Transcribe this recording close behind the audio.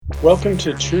Welcome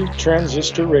to Truth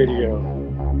Transistor Radio.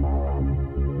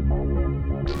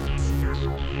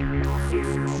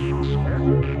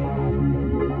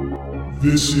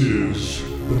 This is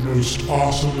the most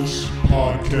awesomest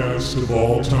podcast of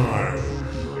all time.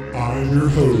 I am your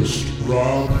host,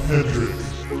 Rob Hendrick.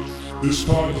 This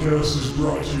podcast is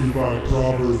brought to you by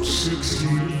Proverbs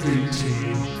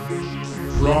 16:18.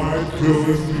 Pride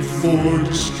goeth before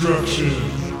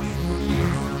destruction.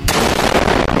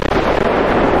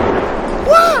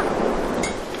 What?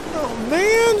 Oh,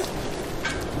 man.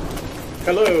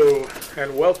 Hello,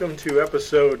 and welcome to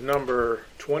episode number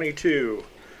 22.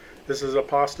 This is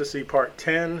Apostasy Part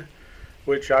 10,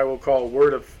 which I will call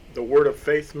the Word of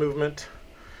Faith movement.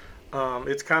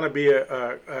 It's going to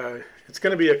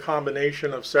be a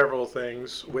combination of several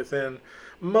things within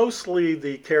mostly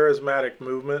the charismatic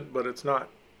movement, but it's not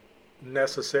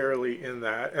necessarily in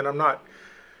that. And I'm not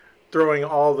throwing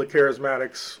all the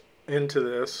charismatics into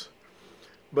this,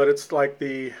 but it's like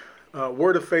the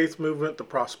Word of Faith movement, the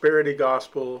prosperity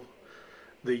gospel,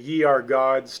 the ye are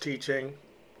gods teaching,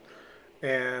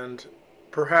 and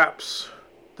perhaps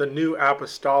the new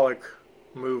apostolic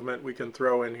movement we can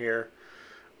throw in here.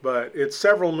 But it's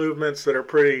several movements that are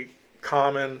pretty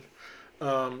common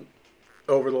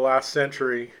over the last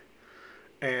century,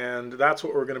 and that's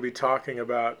what we're going to be talking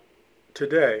about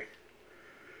today.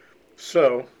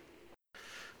 So,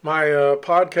 my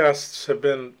podcasts have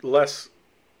been less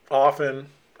often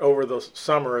over the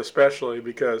summer, especially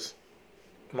because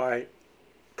my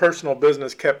personal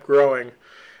business kept growing.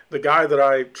 The guy that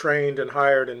I trained and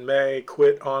hired in May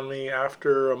quit on me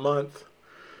after a month,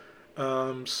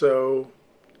 so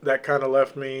that kind of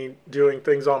left me doing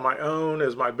things on my own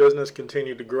as my business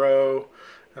continued to grow,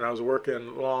 and I was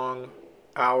working long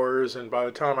hours, and by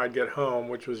the time I'd get home,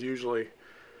 which was usually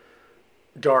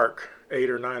dark, 8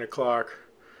 or 9 o'clock,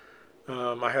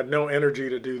 I had no energy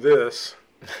to do this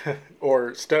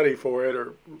or study for it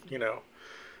or,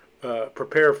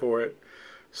 prepare for it.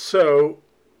 So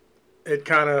it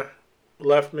kind of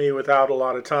left me without a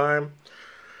lot of time.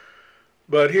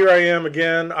 But here I am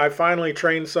again. I finally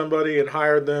trained somebody and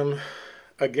hired them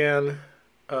again.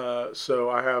 So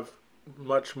I have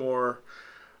much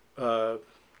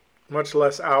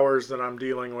less hours than I'm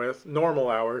dealing with, normal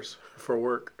hours for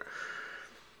work.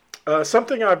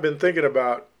 Something I've been thinking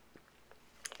about,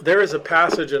 there is a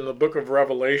passage in the book of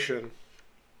Revelation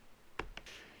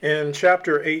in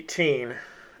chapter 18.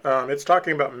 It's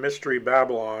talking about Mystery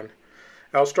Babylon.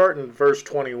 I'll start in verse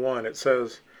 21. It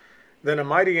says, "Then a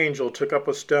mighty angel took up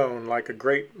a stone like a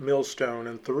great millstone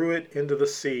and threw it into the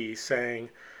sea,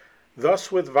 saying,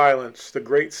 Thus with violence the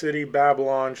great city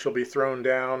Babylon shall be thrown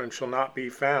down and shall not be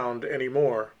found any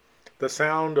more. The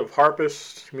sound of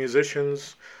harpists,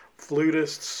 musicians,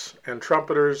 flutists, and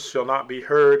trumpeters shall not be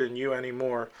heard in you any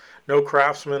more. No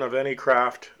craftsman of any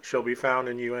craft shall be found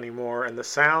in you any more, and the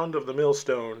sound of the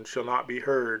millstone shall not be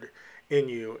heard in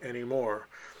you any more."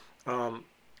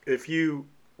 If you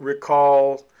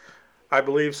recall, I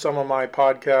believe some of my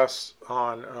podcasts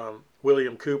on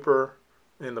William Cooper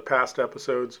in the past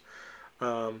episodes,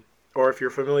 or if you're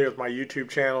familiar with my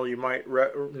YouTube channel, you might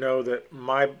know that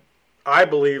I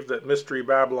believe that Mystery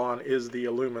Babylon is the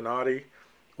Illuminati,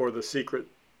 or the secret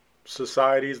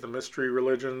societies, the mystery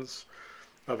religions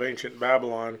of ancient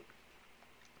Babylon.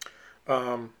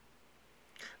 But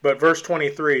verse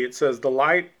 23, it says, "The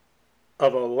light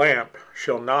of a lamp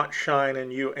shall not shine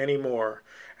in you any more,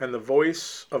 and the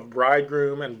voice of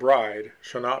bridegroom and bride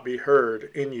shall not be heard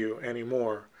in you any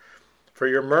more. For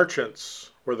your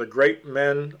merchants were the great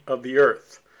men of the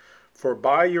earth, for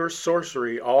by your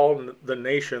sorcery all the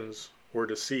nations were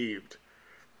deceived.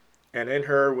 And in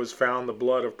her was found the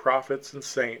blood of prophets and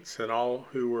saints and all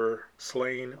who were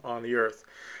slain on the earth."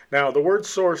 Now, the word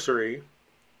sorcery,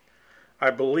 I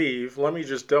believe, let me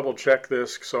just double check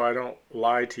this so I don't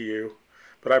lie to you,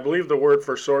 but I believe the word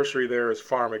for sorcery there is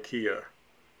pharmakia.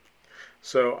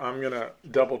 So I'm going to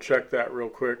double check that real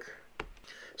quick.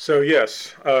 So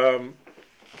yes,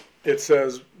 it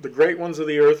says, "The great ones of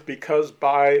the earth, because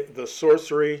by the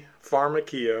sorcery,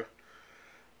 pharmakia,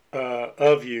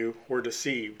 of you were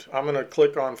deceived." I'm going to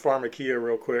click on pharmakia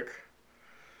real quick.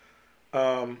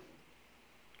 Now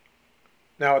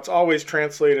it's always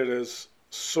translated as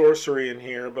sorcery in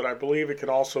here, but I believe it can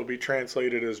also be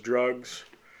translated as drugs,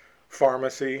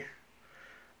 pharmacy,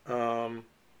 and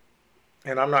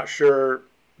I'm not sure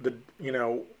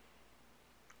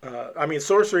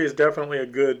sorcery is definitely a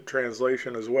good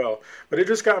translation as well, but it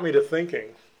just got me to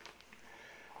thinking,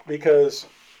 because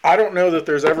I don't know that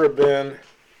there's ever been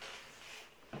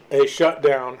a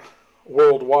shutdown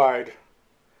worldwide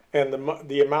and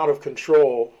the amount of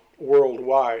control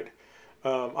worldwide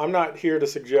I'm not here to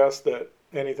suggest that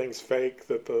anything's fake,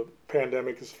 that the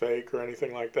pandemic is fake or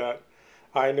anything like that.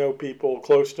 I know people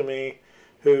close to me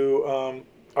who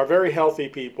are very healthy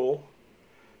people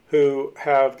who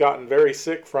have gotten very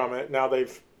sick from it. Now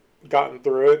they've gotten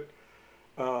through it.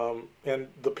 And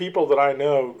the people that I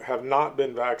know have not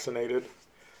been vaccinated,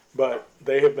 but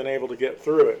they have been able to get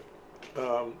through it.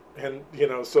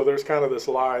 So there's kind of this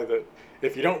lie that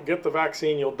if you don't get the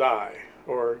vaccine, you'll die,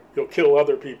 or you'll kill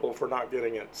other people for not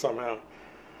getting it somehow.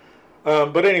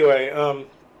 But anyway,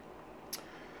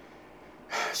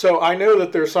 so I know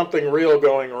that there's something real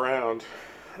going around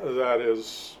that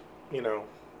is,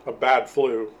 a bad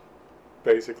flu,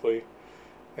 basically.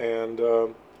 And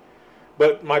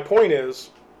but my point is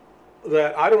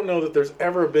that I don't know that there's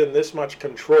ever been this much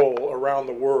control around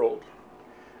the world.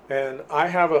 And I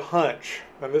have a hunch,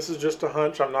 and this is just a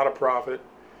hunch, I'm not a prophet,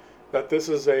 that this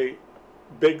is a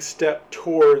big step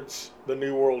towards the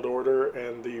New World Order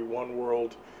and the one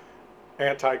world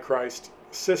Antichrist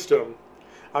system.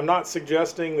 I'm not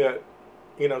suggesting that,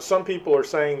 some people are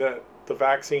saying that the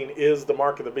vaccine is the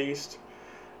mark of the beast.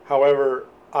 However,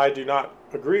 I do not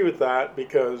agree with that,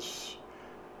 because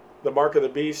the mark of the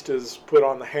beast is put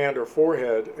on the hand or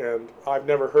forehead, and I've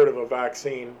never heard of a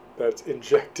vaccine that's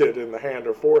injected in the hand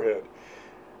or forehead.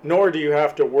 Nor do you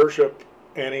have to worship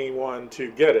anyone to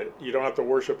get it. You don't have to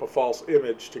worship a false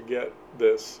image to get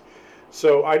this.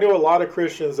 So I know a lot of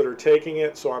Christians that are taking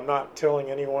it, so I'm not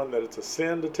telling anyone that it's a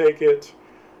sin to take it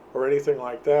or anything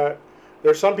like that.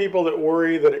 There's some people that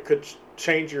worry that it could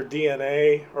change your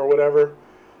DNA or whatever.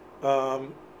 I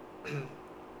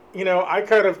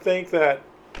kind of think that,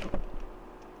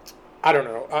 I don't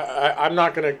know, I'm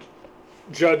not going to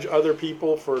judge other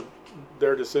people for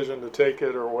their decision to take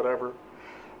it or whatever.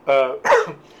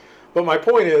 But my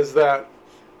point is that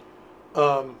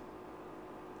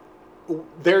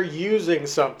they're using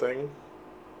something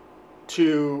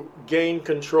to gain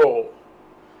control.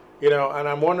 And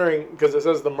I'm wondering, because it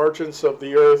says the merchants of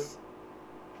the earth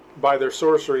by their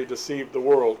sorcery deceived the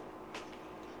world.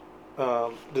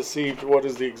 Deceived, what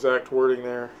is the exact wording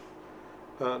there?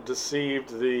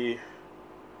 Deceived the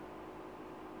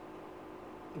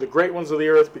great ones of the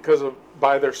earth, because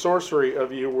by their sorcery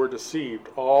of you were deceived.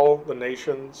 All the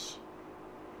nations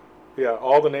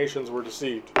were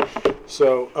deceived.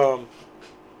 So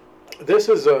this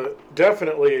is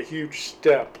definitely a huge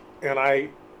step, and I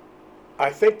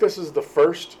think this is the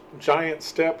first giant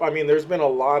step. I mean, there's been a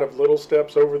lot of little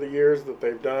steps over the years that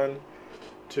they've done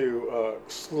to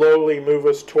slowly move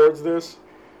us towards this,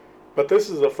 but this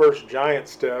is the first giant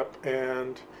step.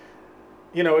 And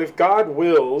if God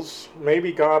wills,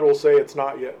 maybe God will say it's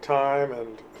not yet time,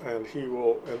 and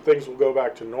things will go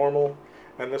back to normal,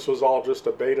 and this was all just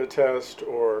a beta test,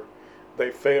 or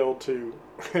they failed to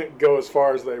go as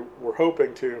far as they were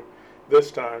hoping to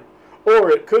this time. Or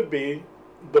it could be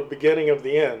the beginning of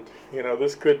the end.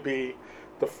 This could be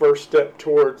the first step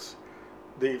towards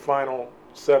the final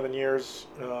 7 years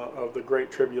of the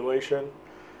Great Tribulation.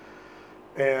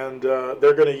 And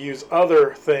they're going to use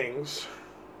other things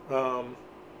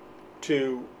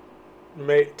to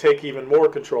take even more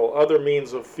control, other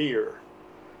means of fear,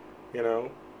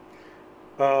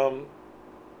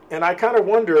 And I kind of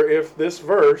wonder if this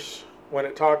verse, when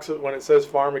it says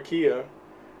pharmakia,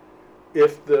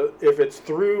 if it's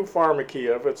through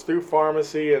pharmakia, if it's through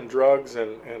pharmacy and drugs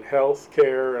and health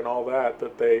care and all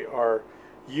that they are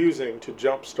using to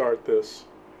jumpstart this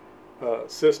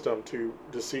system to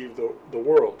deceive the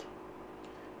world.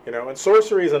 And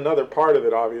sorcery is another part of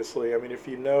it, obviously. I mean, if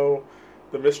you know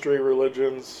the mystery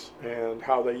religions and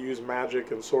how they use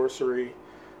magic and sorcery,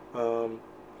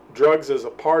 drugs is a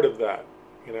part of that,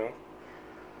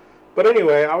 But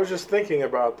anyway, I was just thinking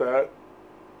about that,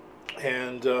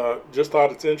 and just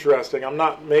thought it's interesting. I'm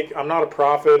not a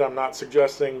prophet. I'm not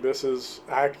suggesting this is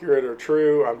accurate or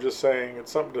true. I'm just saying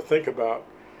it's something to think about,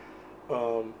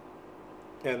 and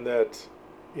that,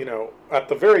 at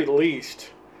the very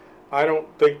least, I don't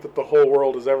think that the whole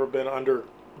world has ever been under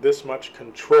this much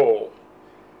control.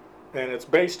 And it's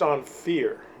based on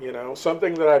fear,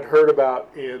 Something that I'd heard about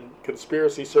in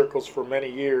conspiracy circles for many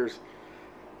years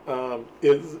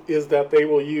is that they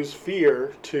will use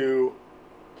fear to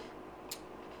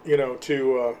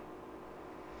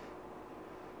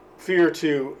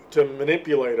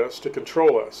manipulate us, to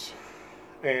control us.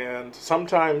 And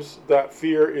sometimes that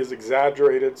fear is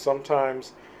exaggerated.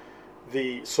 Sometimes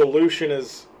the solution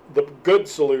is the good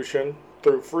solution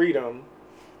through freedom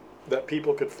that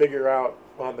people could figure out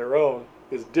on their own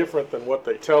is different than what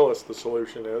they tell us the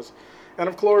solution is. And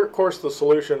of course the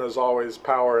solution is always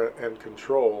power and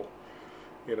control.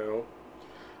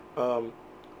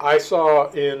 I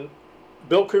saw in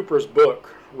Bill Cooper's book,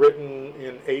 written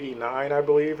in '89, I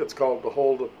believe. It's called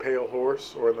Behold a Pale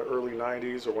Horse, or in the early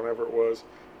 '90s, or whenever it was.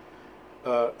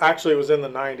 Actually, it was in the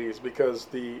 '90s, because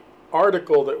the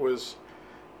article that was,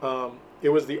 it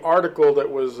was the article that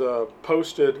was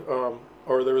posted,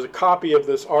 or there was a copy of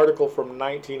this article from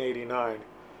 1989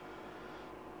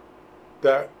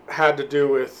 that had to do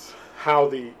with how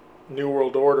the New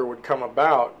World Order would come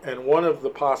about, and one of the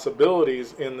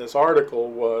possibilities in this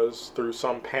article was through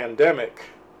some pandemic,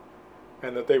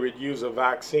 and that they would use a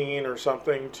vaccine or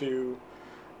something to,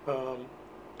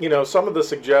 some of the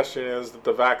suggestion is that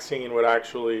the vaccine would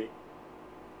actually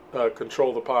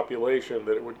control the population,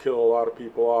 that it would kill a lot of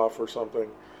people off or something.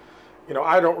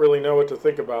 I don't really know what to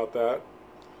think about that,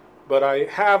 but I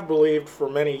have believed for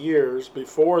many years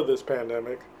before this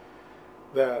pandemic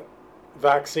that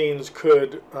vaccines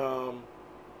could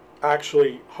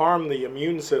actually harm the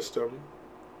immune system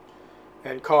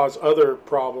and cause other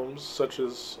problems such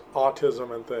as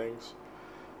autism and things.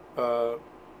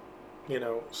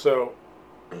 So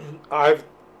I've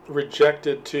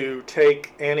rejected to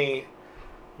take any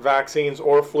vaccines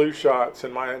or flu shots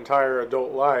in my entire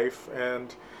adult life,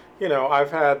 and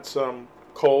I've had some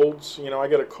colds. I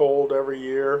get a cold every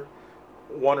year,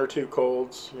 one or two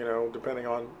colds, depending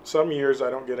on, some years I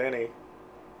don't get any,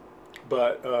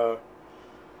 but I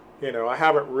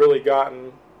haven't really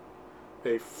gotten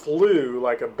a flu,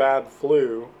 like a bad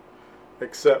flu,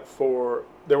 except for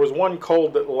there was one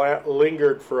cold that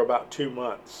lingered for about 2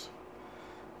 months.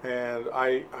 And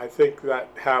I think that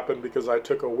happened because I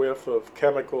took a whiff of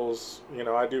chemicals.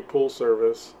 I do pool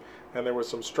service, and there was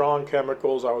some strong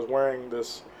chemicals. I was wearing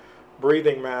this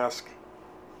breathing mask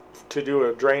to do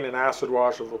a drain and acid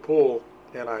wash of the pool,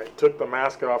 and I took the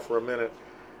mask off for a minute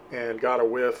and got a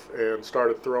whiff and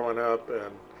started throwing up,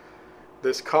 and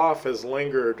this cough has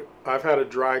lingered. I've had a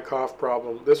dry cough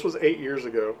problem. This was 8 years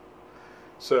ago.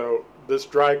 So this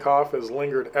dry cough has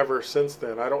lingered ever since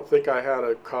then. I don't think I had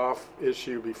a cough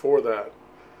issue before that.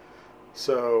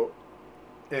 So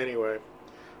anyway,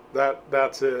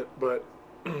 that's it. But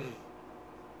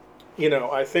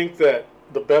I think that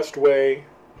the best way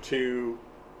to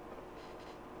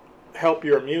help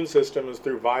your immune system is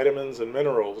through vitamins and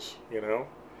minerals.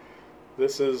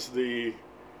 This is the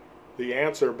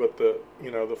answer, but the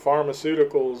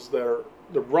pharmaceuticals that are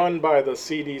run by the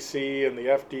CDC and the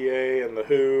FDA and the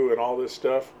WHO and all this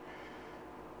stuff,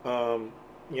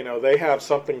 they have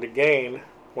something to gain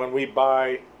when we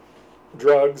buy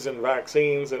drugs and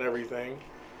vaccines and everything.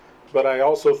 But I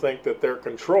also think that they're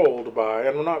controlled by,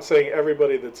 and I'm not saying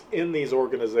everybody that's in these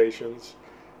organizations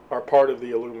are part of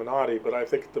the Illuminati, but I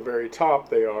think at the very top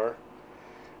they are,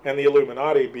 and the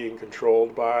Illuminati being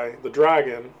controlled by the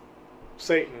dragon,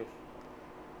 Satan.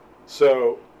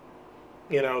 So,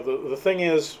 the thing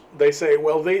is, they say,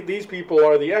 well, these people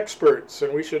are the experts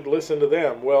and we should listen to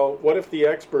them. Well, what if the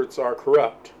experts are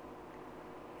corrupt?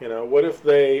 What if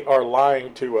they are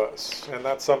lying to us? And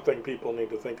that's something people need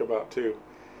to think about too.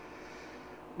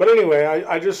 But anyway,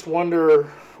 I just wonder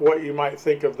what you might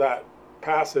think of that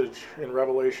passage in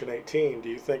Revelation 18. Do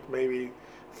you think maybe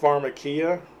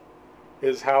pharmakia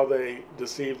is how they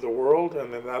deceive the world,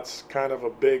 and then that's kind of a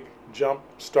big jump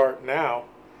start now,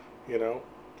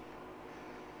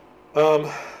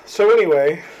 So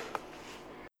anyway,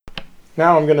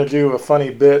 now I'm going to do a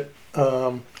funny bit.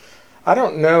 I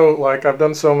don't know, I've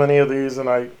done so many of these, and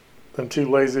I'm too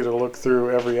lazy to look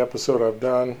through every episode I've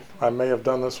done. I may have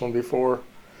done this one before,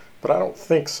 but I don't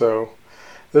think so.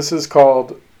 This is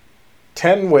called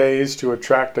 10 Ways to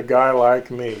Attract a Guy Like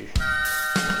Me.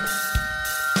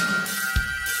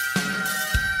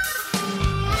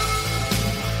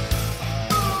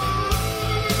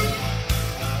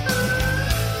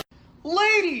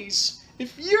 Ladies,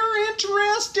 if you're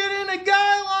interested in a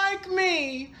guy like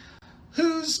me,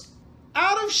 who's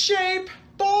out of shape,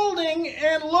 balding,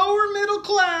 and lower middle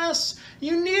class,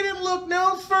 you needn't look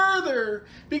no further,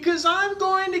 because I'm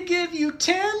going to give you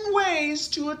 10 ways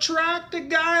to attract a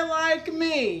guy like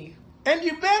me. And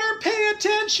you better pay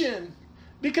attention,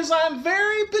 because I'm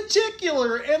very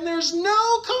particular and there's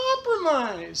no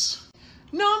compromise.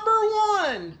 Number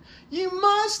 1, you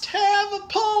must have a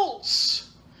pulse.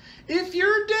 If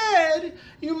you're dead,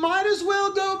 you might as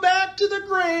well go back to the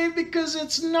grave, because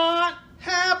it's not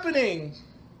happening.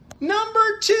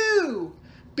 Number 2,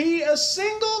 be a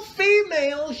single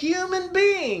female human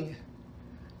being.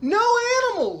 No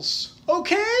animals,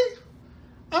 okay?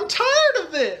 I'm tired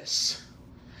of this.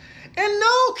 And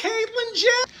no Caitlyn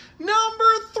Jenner.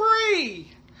 Number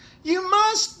 3, you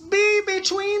must be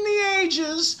between the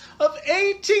ages of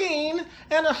 18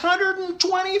 and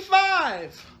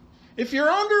 125. If you're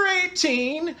under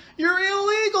 18, you're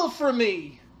illegal for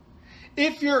me.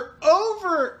 If you're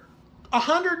over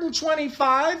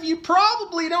 125, you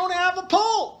probably don't have a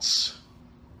pulse.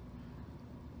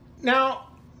 Now,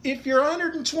 if you're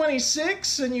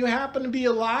 126 and you happen to be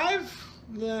alive,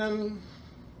 then...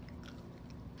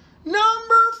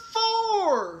 Number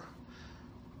 4,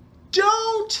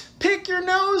 don't pick your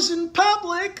nose in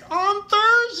public on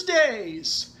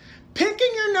Thursdays. Picking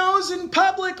your nose in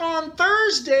public on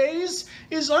Thursdays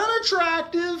is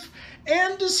unattractive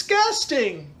and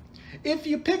disgusting. If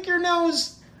you pick your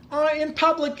nose in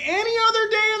public any other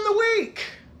day in the week.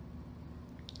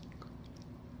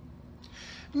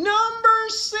 Number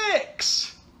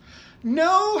 6,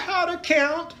 know how to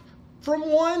count from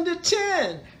 1 to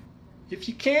 10. If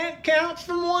you can't count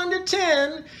from 1 to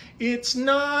 10, it's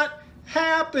not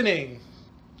happening.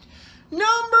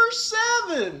 Number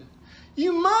 7,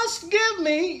 you must give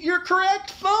me your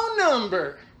correct phone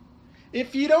number.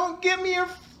 If you don't give me your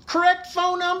correct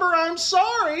phone number, I'm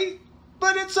sorry,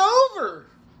 but it's over.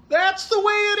 That's the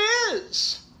way it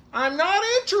is. I'm not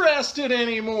interested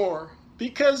anymore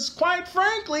because, quite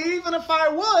frankly, even if I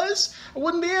was, I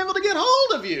wouldn't be able to get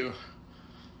hold of you.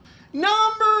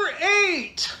 Number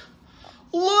 8,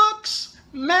 looks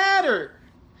matter.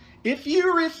 If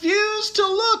you refuse to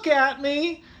look at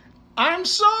me, I'm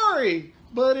sorry,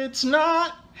 but it's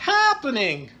not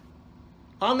happening.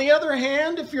 On the other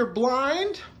hand, if you're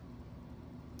blind...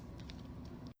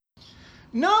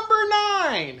 Number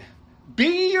 9,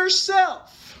 be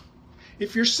yourself.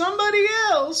 If you're somebody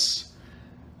else,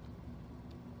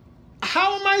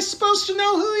 how am I supposed to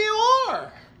know who you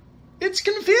are? It's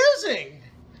confusing.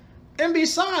 And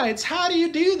besides, how do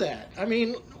you do that? I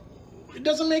mean, it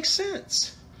doesn't make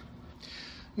sense.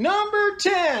 Number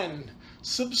 10,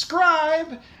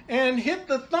 subscribe and hit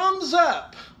the thumbs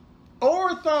up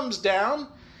or thumbs down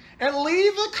and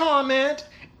leave a comment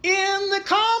in the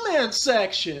comment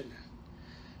section.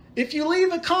 If you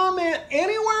leave a comment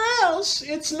anywhere else,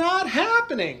 it's not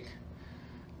happening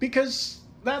because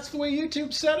that's the way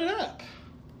YouTube set it up.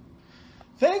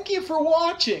 Thank you for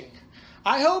watching.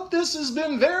 I hope this has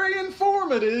been very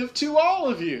informative to all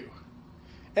of you.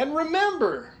 And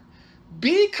remember,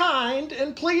 be kind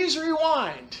and please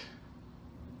rewind.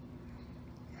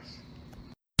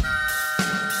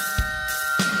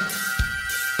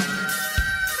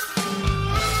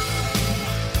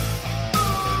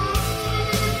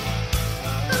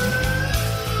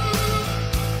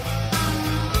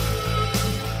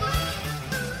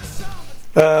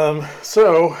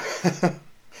 So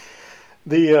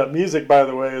the music, by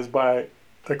the way, is by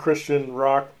a Christian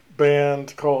rock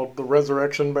band called the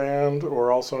Resurrection Band, or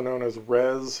also known as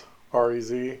Rez,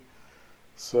 R-E-Z.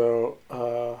 So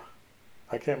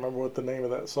I can't remember what the name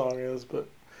of that song is, but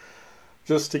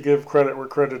just to give credit where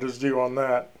credit is due on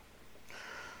that.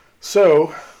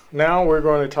 So now we're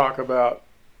going to talk about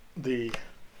the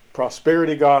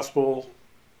prosperity gospel,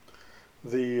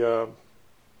 the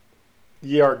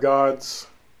Ye Are Gods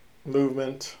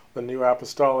movement, the New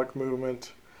Apostolic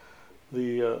movement,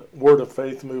 the Word of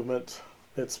Faith movement.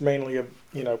 It's mainly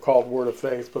called Word of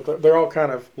Faith, but they're all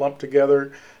kind of lumped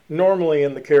together, normally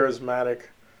in the charismatic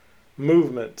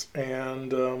movement.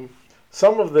 And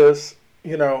some of this,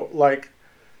 like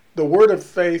the Word of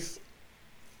Faith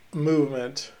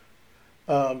movement,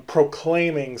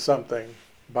 proclaiming something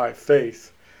by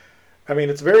faith. I mean,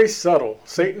 it's very subtle.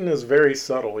 Satan is very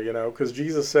subtle, because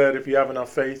Jesus said if you have enough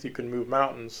faith, you can move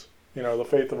mountains. The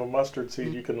faith of a mustard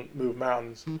seed, you can move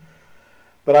mountains.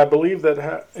 But I believe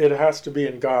that it has to be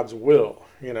in God's will.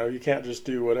 You can't just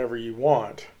do whatever you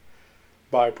want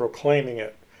by proclaiming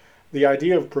it. The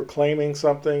idea of proclaiming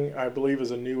something, I believe,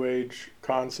 is a New Age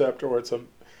concept, or it's a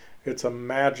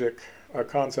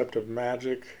concept of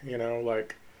magic.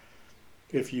 Like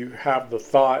if you have the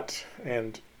thought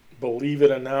and believe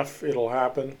it enough, it'll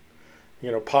happen.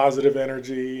 Positive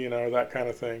energy, that kind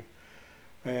of thing.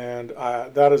 And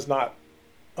that is not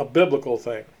a biblical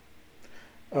thing.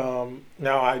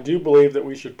 Now, I do believe that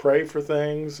we should pray for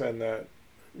things and that,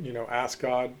 ask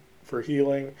God for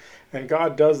healing. And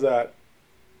God does that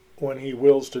when He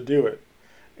wills to do it.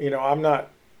 I'm not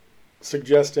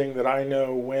suggesting that I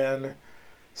know when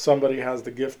somebody has the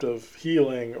gift of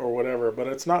healing or whatever, but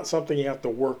it's not something you have to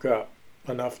work up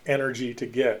enough energy to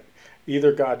get.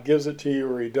 Either God gives it to you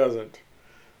or He doesn't.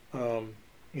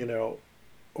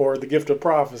 Or the gift of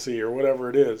prophecy or whatever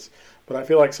it is. But I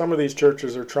feel like some of these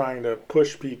churches are trying to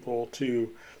push people to,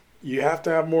 you have to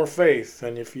have more faith.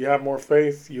 And if you have more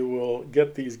faith, you will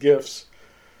get these gifts.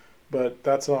 But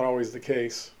that's not always the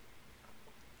case.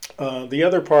 The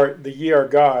other part, the Ye Are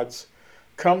Gods,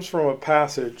 comes from a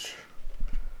passage.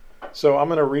 So I'm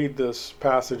going to read this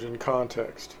passage in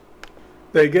context.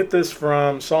 They get this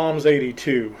from Psalms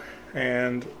 82.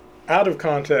 And out of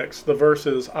context, the verse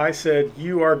is, I said,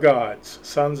 you are gods,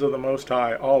 sons of the Most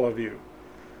High, all of you.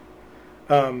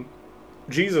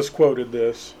 Jesus quoted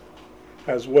this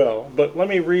as well. But let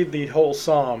me read the whole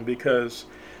psalm, because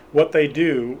what they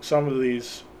do, some of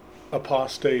these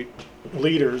apostate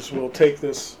leaders will take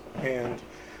this and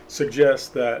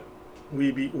suggest that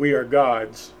we are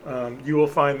gods. You will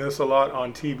find this a lot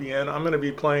on TBN. I'm going to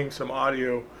be playing some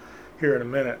audio here in a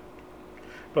minute,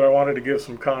 but I wanted to give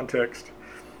some context.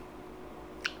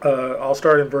 I'll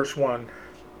start in verse 1.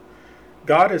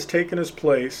 God has taken his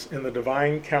place in the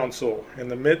divine council. In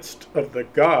the midst of the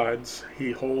gods,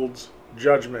 he holds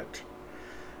judgment.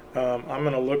 I'm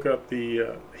going to look up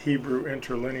the Hebrew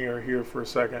interlinear here for a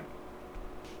second.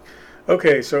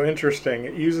 Okay, so interesting.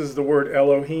 It uses the word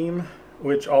Elohim,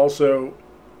 which also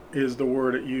is the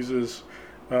word it uses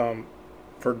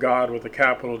for God with a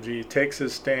capital G. Takes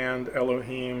his stand,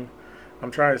 Elohim. I'm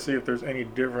trying to see if there's any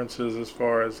differences as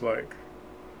far as like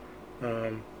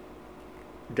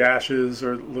dashes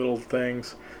or little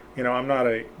things. You know, I'm not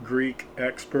a Greek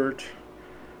expert.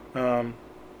 But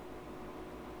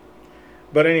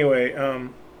anyway,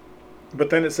 but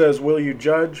then it says, will you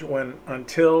judge when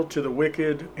until to the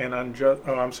wicked and unjust...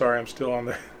 Oh, I'm sorry, I'm still on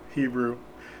the Hebrew.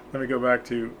 Let me go back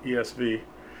to ESV.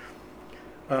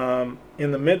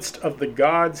 In the midst of the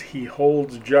gods, he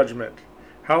holds judgment.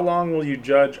 How long will you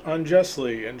judge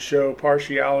unjustly and show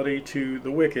partiality to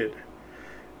the wicked?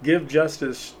 Give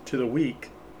justice to the weak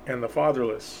and the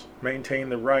fatherless. Maintain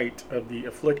the right of the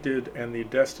afflicted and the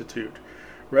destitute.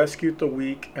 Rescue the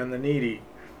weak and the needy.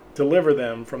 Deliver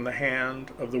them from the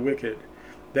hand of the wicked.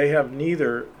 They have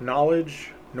neither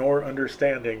knowledge nor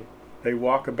understanding. They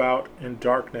walk about in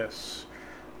darkness.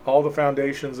 All the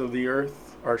foundations of the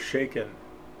earth are shaken.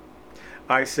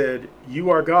 I said,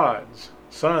 you are gods,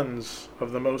 sons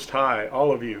of the Most High,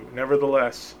 all of you.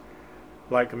 Nevertheless,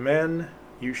 like men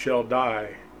you shall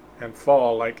die, and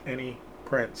fall like any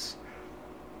prince.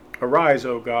 Arise,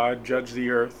 O God, judge the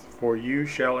earth, for you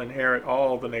shall inherit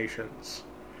all the nations.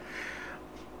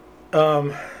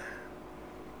 Now,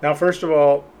 first of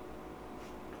all,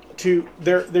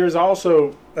 there's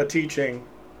also a teaching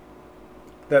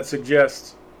that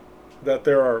suggests that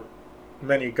there are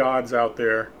many gods out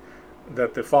there,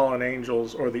 that the fallen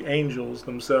angels or the angels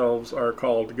themselves are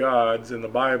called gods in the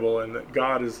Bible, and that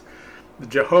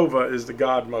Jehovah is the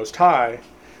God Most High,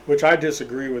 which I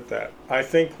disagree with that. I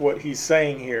think what he's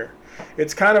saying here,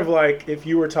 it's kind of like if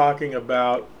you were talking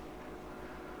about,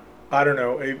 I don't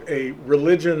know, a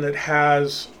religion that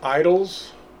has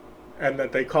idols and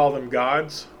that they call them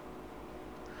gods,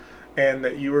 and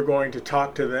that you were going to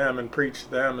talk to them and preach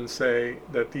to them and say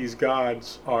that these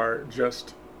gods are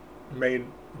just made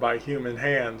by human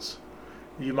hands.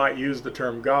 You might use the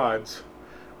term gods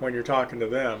when you're talking to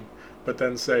them, but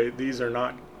then say these are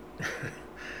not,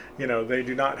 they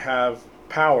do not have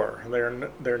power.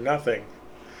 They're nothing.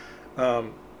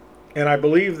 And I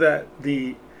believe that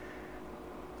the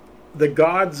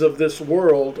gods of this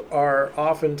world are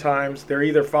oftentimes, they're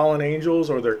either fallen angels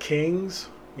or they're kings.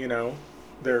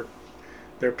 They're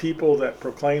people that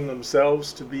proclaim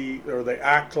themselves to be, or they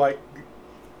act like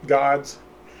gods,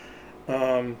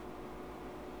 and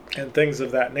things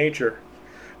of that nature.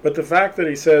 But the fact that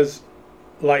he says,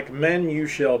 like men you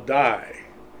shall die.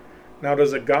 Now,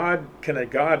 can a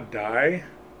god die?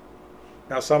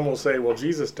 Now, some will say, well,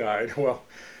 Jesus died. Well,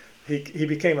 he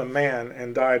became a man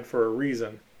and died for a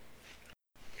reason.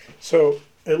 So,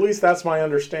 at least that's my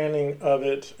understanding of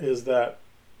it, is that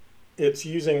it's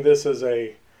using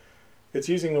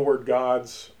the word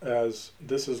gods as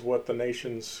this is what the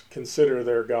nations consider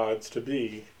their gods to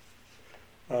be.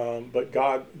 But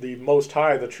God, the Most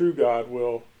High, the true God,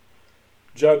 will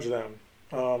judge them.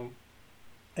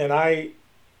 And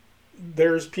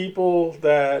there's people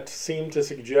that seem to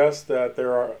suggest that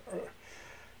there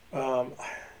are,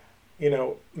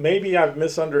 maybe I've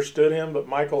misunderstood him, but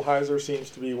Michael Heiser seems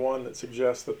to be one that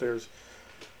suggests that there's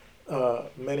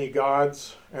many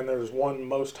gods and there's one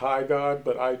Most High God,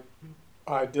 but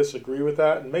I disagree with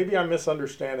that, and maybe I'm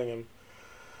misunderstanding him.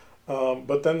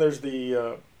 But then there's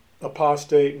the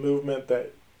apostate movement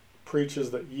that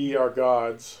preaches that ye are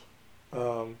gods,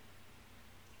 and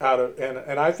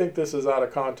I think this is out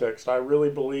of context. I really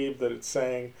believe that it's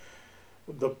saying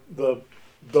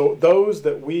those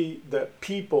that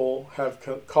people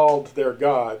have called their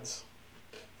gods,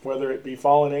 whether it be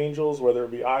fallen angels, whether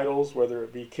it be idols, whether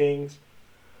it be kings,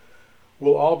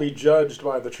 will all be judged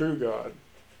by the true God.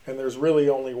 And there's really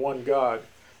only one God.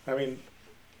 I mean,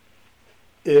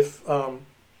 if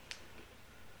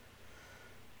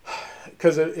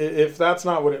that's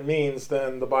not what it means,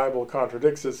 then the Bible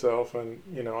contradicts itself, and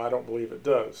I don't believe it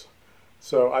does.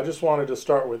 So I just wanted to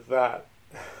start with that.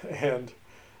 And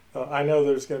I know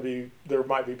there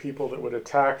might be people that would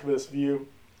attack this view.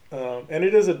 And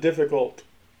it is a difficult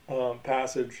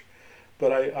passage,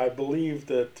 but I believe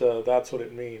that that's what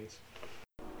it means.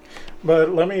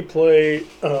 But let me play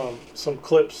some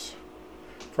clips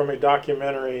from a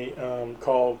documentary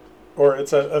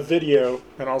it's a video,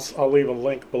 and I'll leave a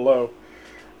link below,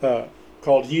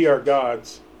 called Ye Are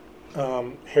Gods,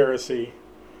 Heresy.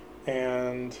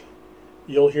 And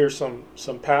you'll hear some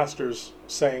pastors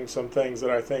saying some things that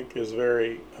I think is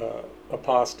very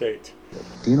apostate.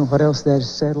 Do you know what else that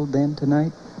is settled then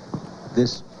tonight?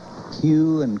 This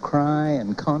hue and cry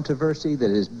and controversy that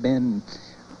has been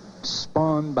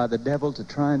spawned by the devil to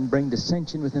try and bring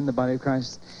dissension within the body of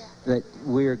Christ, that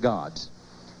we're gods.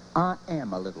 I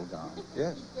am a little God.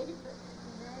 Yes.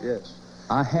 Yes.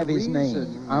 I have his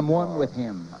name. I'm one with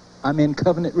him. I'm in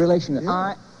covenant relationship. Yeah.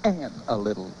 I am a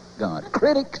little God.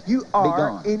 Critics, you are be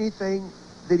gone. Anything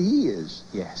that he is.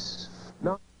 Yes.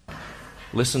 No.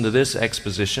 Listen to this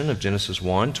exposition of Genesis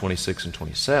 1, 26 and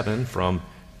 27 from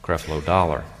Creflo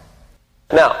Dollar.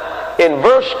 Now, in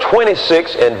verse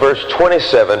 26 and verse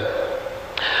 27,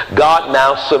 God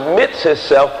now submits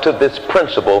himself to this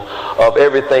principle of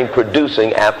everything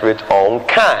producing after its own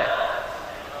kind.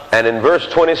 And in verse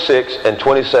 26 and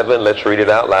 27, let's read it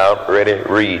out loud. Ready?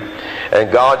 Read.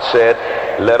 And God said,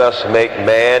 let us make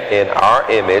man in our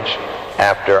image,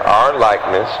 after our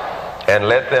likeness, and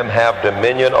let them have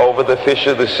dominion over the fish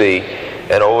of the sea,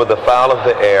 and over the fowl of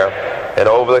the air, and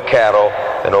over the cattle,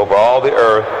 and over all the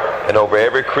earth, and over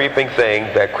every creeping thing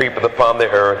that creepeth upon the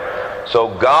earth. So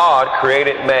God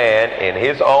created man in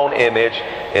his own image.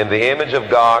 In the image of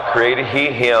God created he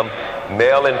him.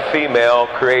 Male and female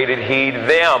created he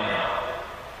them.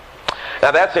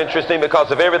 Now that's interesting, because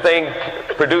if everything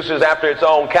produces after its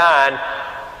own kind,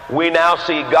 we now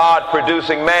see God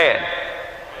producing man.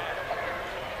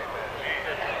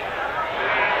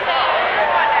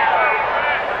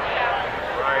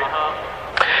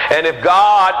 And if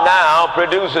God now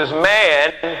produces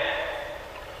man,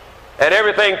 and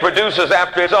everything produces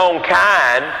after its own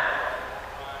kind,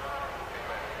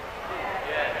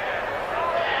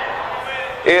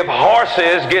 if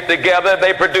horses get together,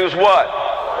 they produce what?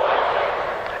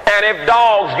 And if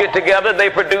dogs get together, they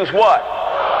produce what?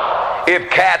 If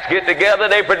cats get together,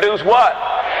 they produce what?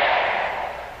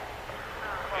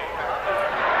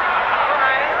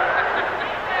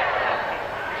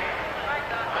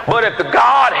 But if the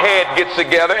Godhead gets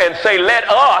together and say, let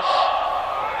us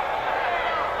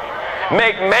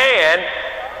make man,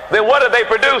 then what are they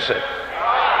producing?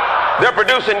 They're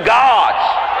producing gods.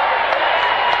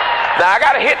 Now I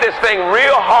got to hit this thing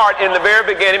real hard in the very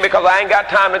beginning, because I ain't got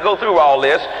time to go through all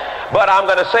this. But I'm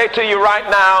going to say to you right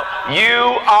now,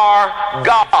 you are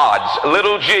gods,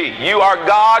 little g. You are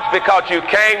gods because you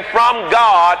came from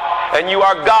God, and you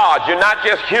are gods. You're not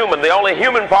just human. The only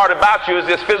human part about you is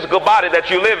this physical body that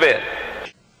you live in.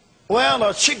 Well,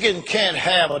 a chicken can't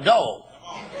have a dog.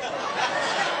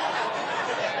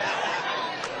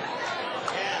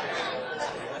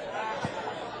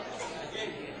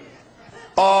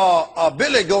 A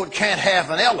billy goat can't have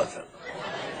an elephant.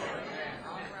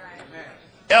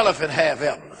 Elephant have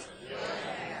elephant.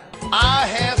 I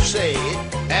have said,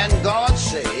 and God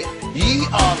said, ye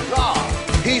are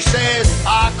God. He says,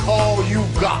 I call you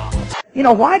God. You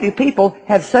know, why do people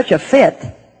have such a fit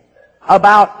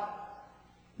about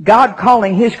God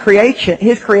calling his creation,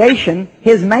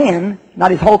 his man,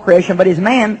 not his whole creation, but his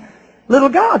man, little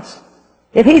gods?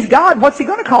 If he's God, what's he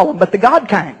going to call them but the God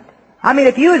kind? I mean,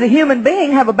 if you as a human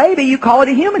being have a baby, you call it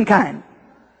a human kind.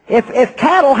 If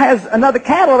cattle has another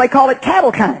cattle, they call it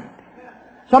cattle kind.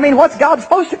 So, I mean, what's God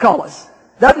supposed to call us?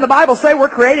 Doesn't the Bible say we're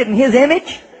created in his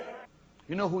image?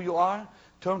 You know who you are?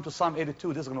 Turn to Psalm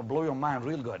 82. This is going to blow your mind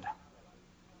real good.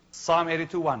 Psalm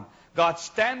 82:1. God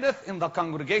standeth in the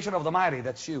congregation of the mighty.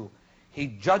 That's you. He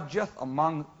judgeth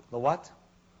among the what?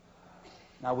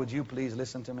 Now, would you please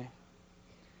listen to me?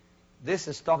 This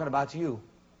is talking about you.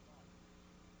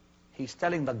 He's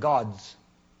telling the gods.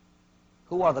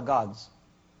 Who are the gods?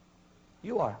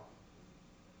 You are.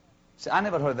 See, I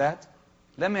never heard that.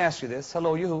 Let me ask you this.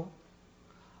 Hello, you.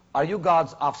 Are you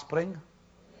God's offspring?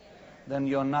 Then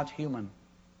you're not human.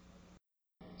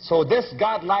 So this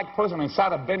God-like person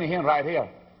inside of Benny Hinn right here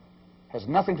has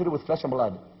nothing to do with flesh and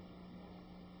blood.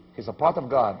 He's a part of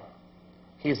God.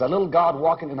 He's a little God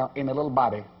walking in a little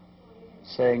body,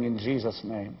 saying in Jesus'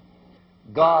 name.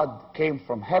 God came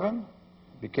from heaven,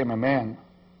 became a man,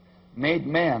 made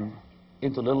man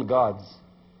into little gods,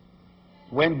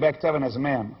 went back to heaven as a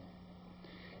man.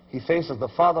 He faces the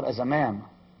Father as a man.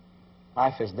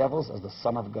 I face devils as the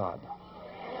Son of God.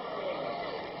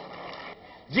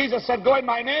 Jesus said, go in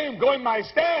my name, go in my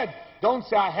stead. Don't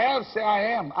say I have, say I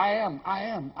am, I am, I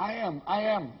am, I am, I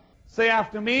am. Say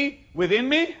after me, within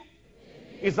me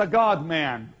is a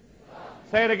God-man.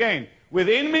 Say it again.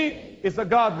 Within me is a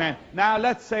God-man. Now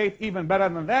let's say it even better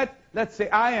than that. Let's say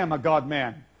I am a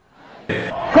God-man.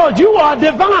 Because you are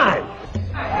divine.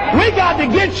 We got to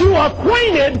get you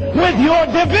acquainted with your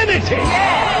divinity.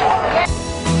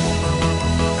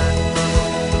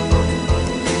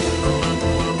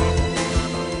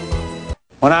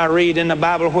 When I read in the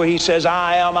Bible where he says,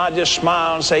 I am, I just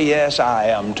smile and say, yes, I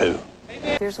am too.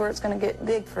 Here's where it's going to get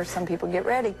big for some people. Get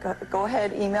ready. Go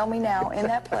ahead. Email me now in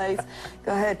that place.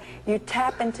 Go ahead. You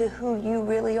tap into who you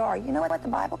really are. You know what the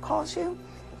Bible calls you?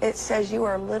 It says you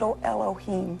are little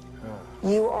Elohim.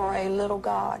 You are a little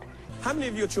God. How many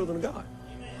of you are children of God?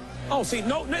 Oh, see,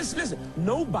 no, listen.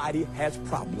 Nobody has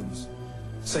problems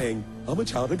saying, I'm a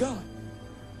child of God.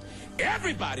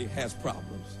 Everybody has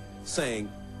problems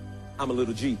saying, I'm a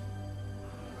little G.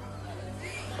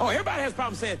 Oh, everybody has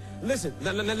problems saying, listen,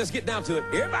 let's get down to it.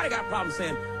 Everybody got problems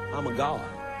saying, I'm a God.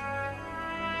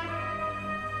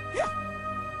 Yeah.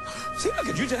 See, look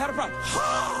at you just had a problem.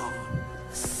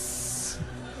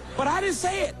 But I didn't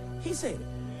say it. He said it.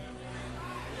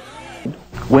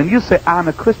 When you say, I'm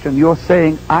a Christian, you're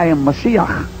saying, I am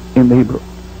Mashiach in the Hebrew.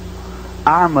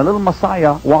 I'm a little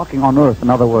Messiah walking on earth, in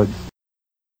other words.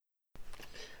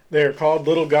 They are called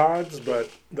little gods, but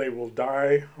they will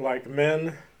die like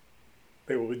men.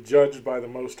 They will be judged by the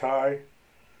Most High.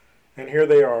 And here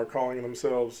they are calling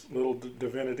themselves little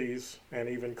divinities and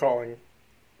even calling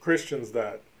Christians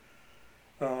that.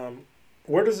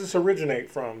 Where does this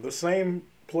originate from? The same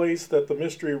place that the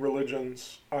mystery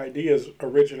religions ideas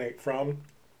originate from.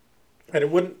 And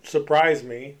it wouldn't surprise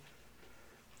me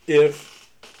if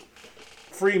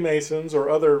Freemasons or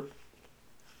other,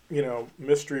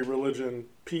 mystery religion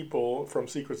people from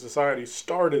secret societies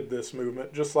started this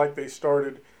movement, just like they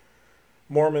started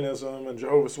Mormonism and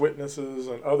Jehovah's Witnesses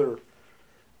and other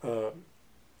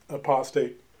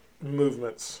apostate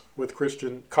movements with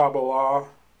Christian Kabbalah,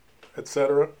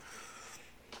 etc.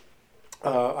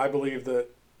 I believe that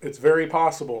it's very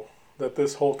possible that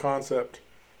this whole concept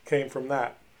came from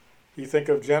that. You think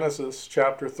of Genesis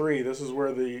chapter 3, this is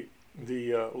where the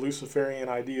Luciferian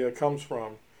idea comes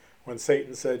from, when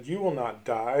Satan said, you will not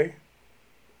die.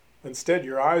 Instead,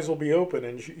 your eyes will be open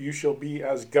and you shall be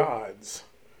as gods,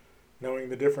 knowing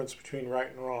the difference between right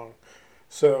and wrong.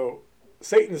 So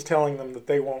Satan's telling them that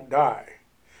they won't die.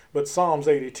 But Psalms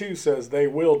 82 says they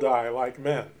will die like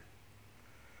men.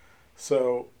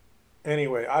 So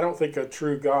anyway, I don't think a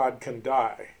true God can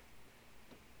die.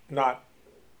 Not,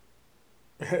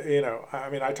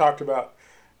 I talked about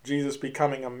Jesus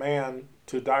becoming a man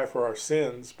to die for our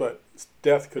sins, but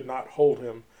death could not hold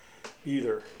him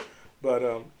either.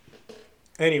 But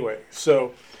anyway,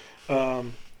 so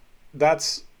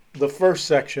that's the first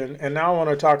section, and now I want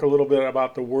to talk a little bit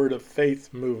about the Word of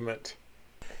Faith movement.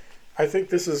 I think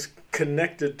this is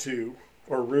connected to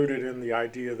or rooted in the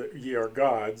idea that ye are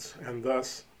gods, and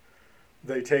thus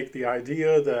they take the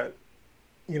idea that,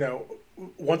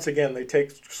 once again, they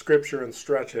take Scripture and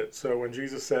stretch it. So when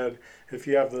Jesus said, if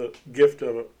you have the gift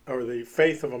of, or the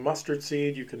faith of a mustard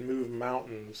seed, you can move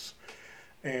mountains.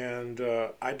 And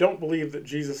I don't believe that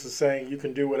Jesus is saying you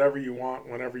can do whatever you want,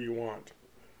 whenever you want.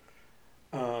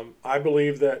 I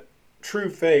believe that true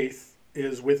faith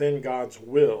is within God's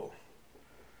will.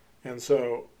 And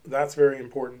so that's very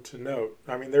important to note.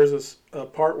 There's a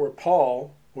part where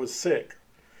Paul was sick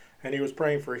and he was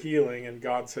praying for healing and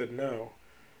God said no,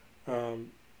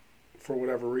 for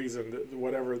whatever reason,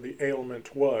 whatever the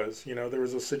ailment was. There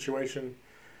was a situation.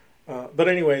 But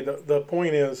anyway, the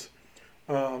point is,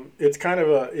 it's kind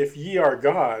of if ye are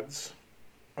gods,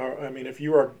 if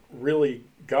you are really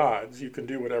gods, you can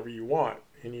do whatever you want,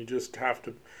 and you just have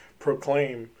to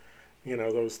proclaim,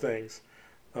 those things.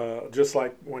 Just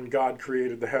like when God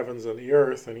created the heavens and the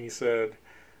earth, and he said,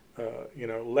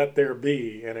 let there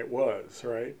be, and it was,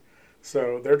 right?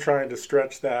 So they're trying to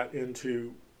stretch that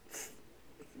into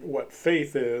what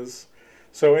faith is.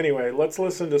 So anyway, let's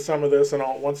listen to some of this, and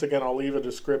I'll leave a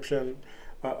description.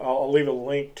 I'll leave a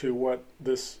link to what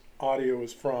this audio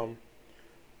is from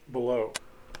below.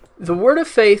 The Word of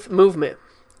Faith movement.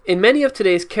 In many of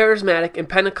today's charismatic and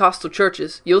Pentecostal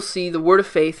churches, you'll see the Word of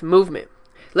Faith movement.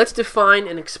 Let's define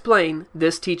and explain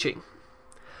this teaching.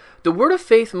 The Word of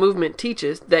Faith movement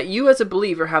teaches that you as a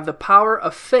believer have the power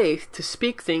of faith to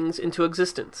speak things into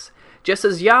existence, just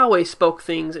as Yahweh spoke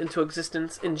things into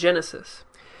existence in Genesis.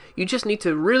 You just need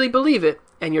to really believe it,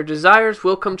 and your desires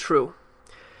will come true.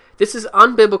 This is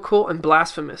unbiblical and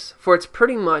blasphemous, for it's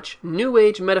pretty much New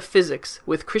Age metaphysics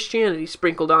with Christianity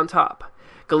sprinkled on top.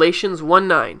 Galatians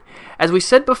 1:9. As we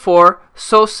said before,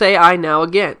 so say I now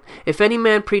again. If any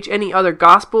man preach any other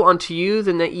gospel unto you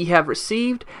than that ye have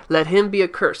received, let him be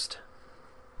accursed.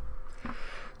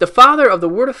 The father of the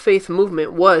Word of Faith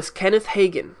movement was Kenneth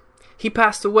Hagin. He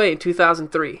passed away in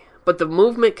 2003, but the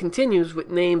movement continues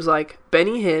with names like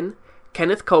Benny Hinn,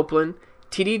 Kenneth Copeland,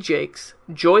 T.D. Jakes,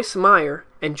 Joyce Meyer,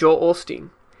 and Joel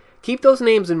Osteen. Keep those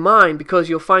names in mind because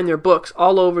you'll find their books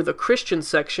all over the Christian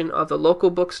section of the local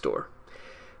bookstore.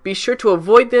 Be sure to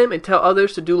avoid them and tell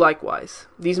others to do likewise.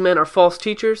 These men are false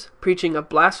teachers, preaching a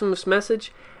blasphemous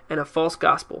message and a false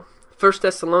gospel. 1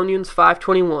 Thessalonians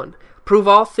 5:21. Prove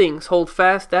all things, hold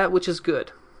fast that which is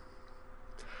good.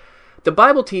 The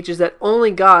Bible teaches that only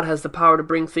God has the power to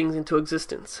bring things into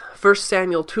existence. 1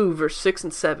 Samuel 2, verse 6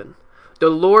 and 7. The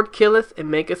Lord killeth and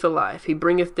maketh alive. He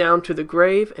bringeth down to the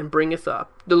grave and bringeth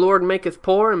up. The Lord maketh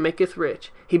poor and maketh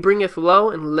rich. He bringeth low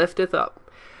and lifteth up.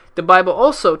 The Bible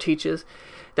also teaches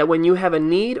that when you have a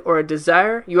need or a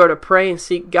desire, you are to pray and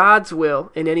seek God's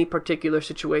will in any particular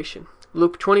situation.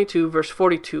 Luke 22, verse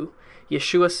 42,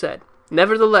 Yeshua said,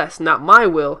 Nevertheless, not my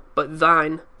will, but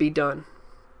thine be done.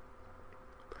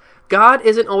 God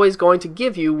isn't always going to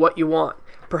give you what you want.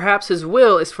 Perhaps His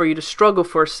will is for you to struggle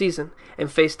for a season and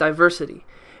face diversity,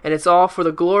 and it's all for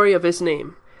the glory of His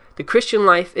name. The Christian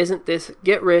life isn't this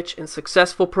get-rich and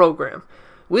successful program.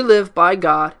 We live by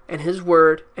God and His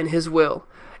Word and His will.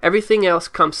 Everything else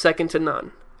comes second to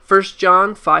none. 1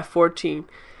 John 5:14.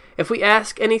 If we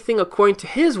ask anything according to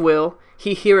His will,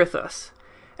 He heareth us.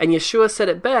 And Yeshua said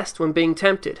it best when being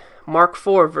tempted. Mark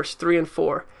 4, verse 3 and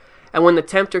 4. And when the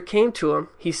tempter came to him,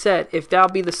 he said, If thou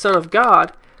be the Son of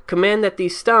God, command that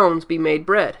these stones be made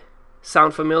bread.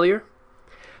 Sound familiar?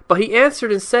 But he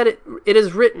answered and said, It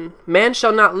is written, Man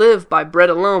shall not live by bread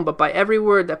alone, but by every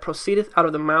word that proceedeth out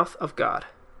of the mouth of God.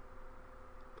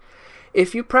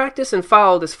 If you practice and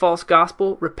follow this false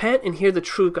gospel, repent and hear the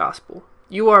true gospel.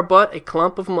 You are but a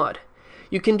clump of mud.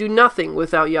 You can do nothing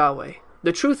without Yahweh.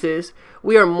 The truth is,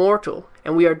 we are mortal,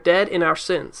 and we are dead in our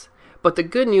sins. But the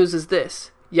good news is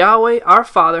this. Yahweh, our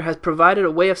Father, has provided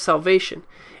a way of salvation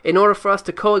in order for us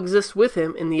to coexist with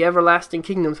Him in the everlasting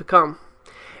kingdom to come.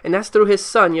 And that's through His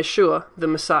Son, Yeshua, the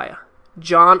Messiah.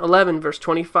 John 11, verse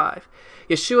 25.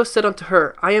 Yeshua said unto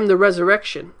her, I am the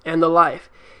resurrection and the life.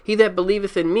 He that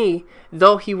believeth in me,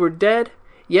 though he were dead,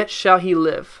 yet shall he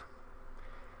live.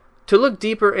 To look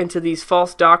deeper into these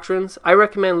false doctrines, I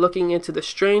recommend looking into the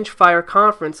Strange Fire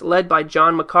Conference led by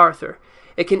John MacArthur.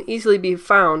 It can easily be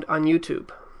found on YouTube.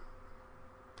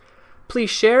 Please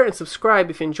share and subscribe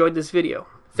if you enjoyed this video.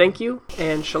 Thank you,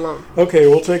 and shalom. Okay,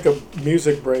 we'll take a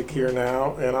music break here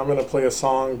now, and I'm going to play a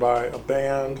song by a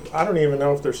band. I don't even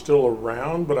know if they're still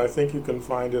around, but I think you can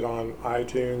find it on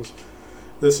iTunes.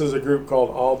 This is a group called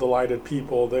All Delighted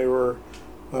People. They were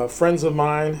friends of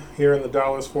mine here in the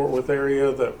Dallas-Fort Worth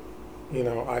area that,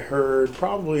 I heard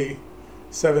probably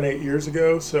 7-8 years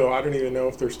ago, so I don't even know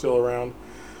if they're still around.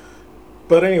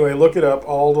 But anyway, look it up,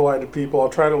 All Delighted People. I'll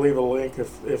try to leave a link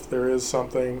if there is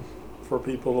something for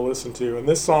people to listen to. And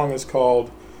this song is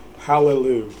called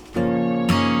Hallelujah.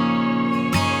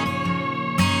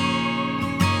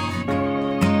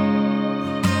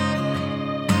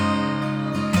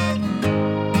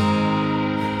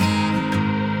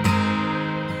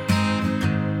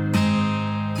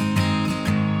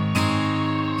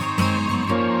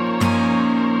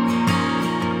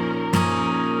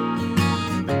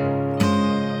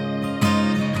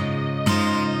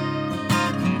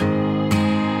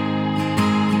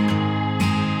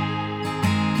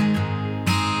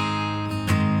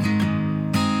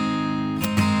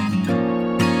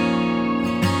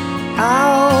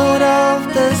 Out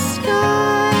of the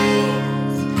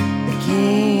skies, the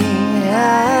King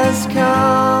has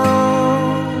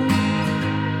come.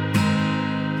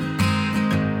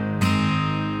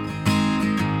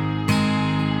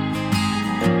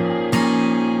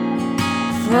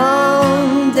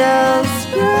 From death's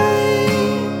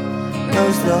grave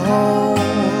rose the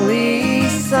Holy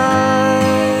Son.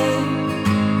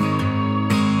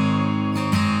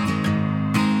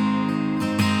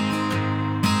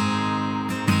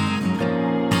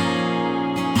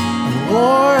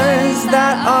 Wars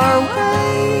that are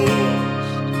waged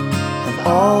have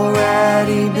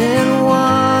already been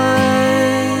won.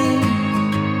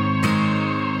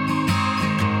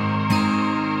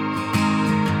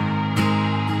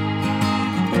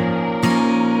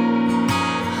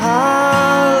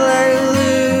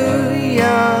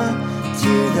 Hallelujah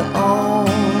to the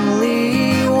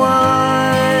only one.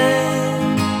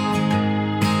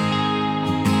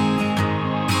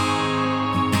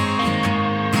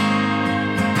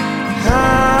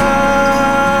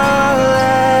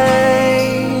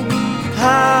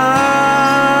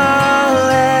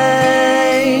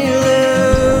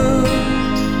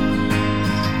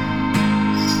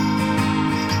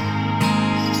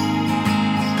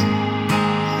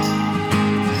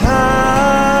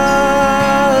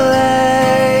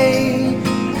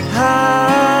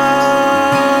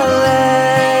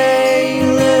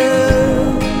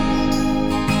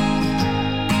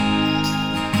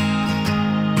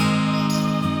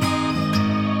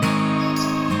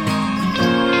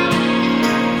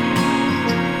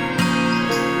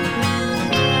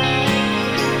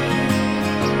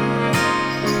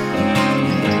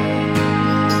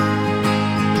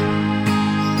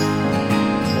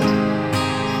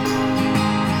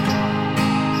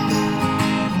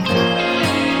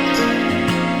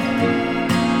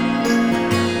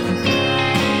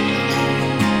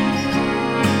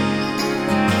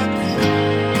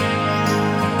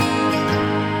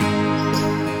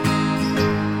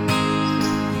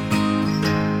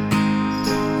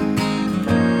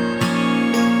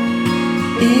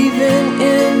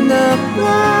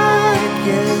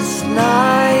 blackest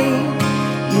night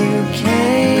you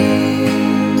came.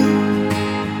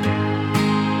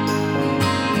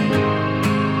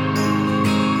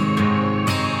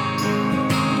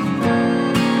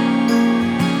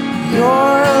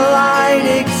 Your light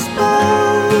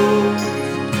exposed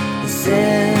the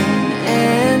sin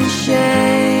and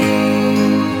shame.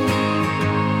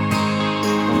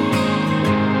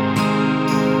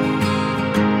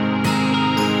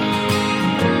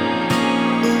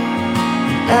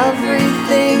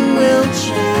 Everything will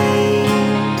change,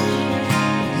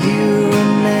 you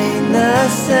remain the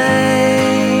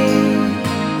same.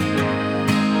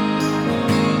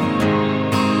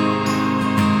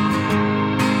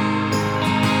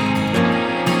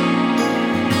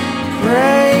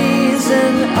 Praise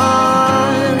and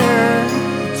honor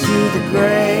to the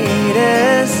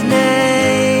greatest name.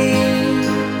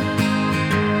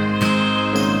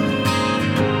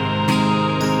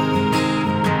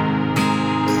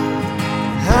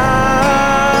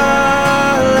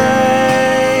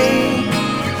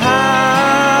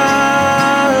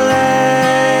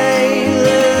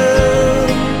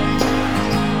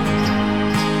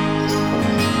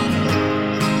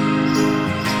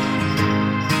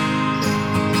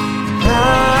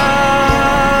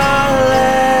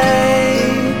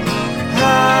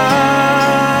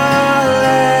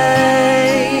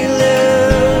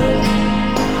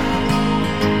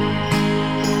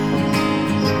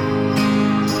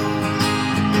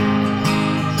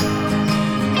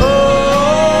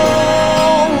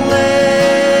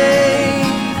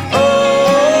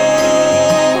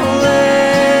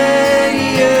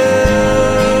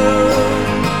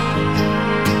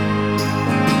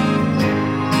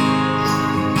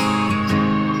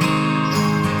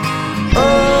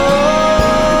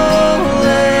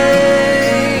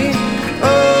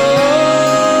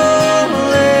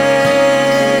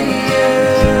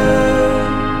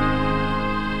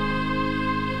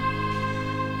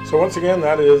 So once again,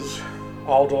 that is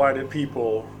All Delighted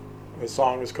People. The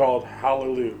song is called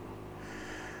Hallelujah.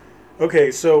 Okay,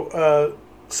 so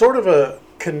sort of a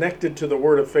connected to the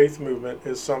Word of Faith movement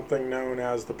is something known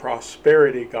as the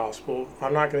prosperity gospel.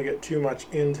 I'm not going to get too much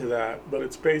into that, but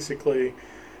it's basically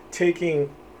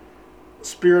taking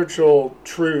spiritual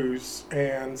truths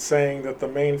and saying that the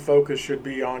main focus should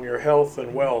be on your health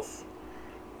and wealth.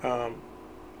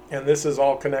 And this is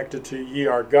all connected to ye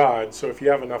are God. So if you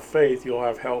have enough faith, you'll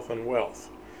have health and wealth.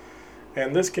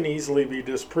 And this can easily be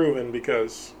disproven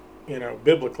because,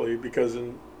 biblically, because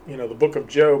in, the book of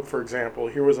Job, for example,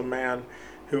 here was a man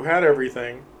who had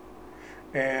everything,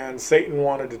 and Satan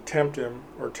wanted to tempt him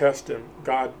or test him.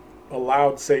 God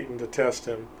allowed Satan to test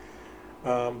him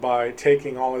by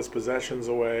taking all his possessions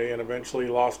away, and eventually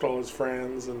lost all his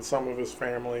friends and some of his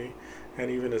family and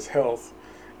even his health.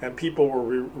 And people were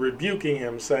rebuking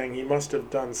him, saying he must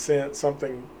have done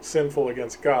something sinful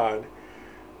against God,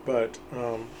 but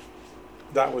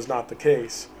that was not the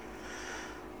case.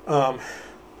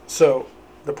 So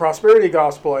the prosperity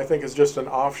gospel, I think, is just an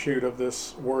offshoot of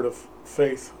this Word of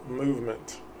Faith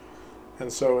movement.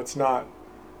 And so it's not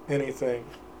anything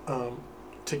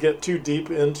to get too deep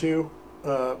into.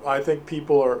 I think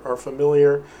people are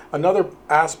familiar. Another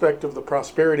aspect of the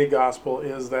prosperity gospel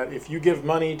is that if you give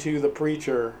money to the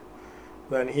preacher,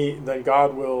 then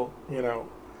God will,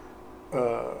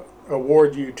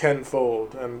 award you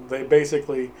tenfold. And they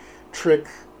basically trick.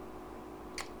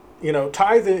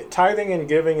 Tithing and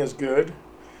giving is good,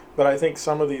 but I think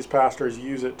some of these pastors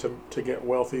use it to get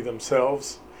wealthy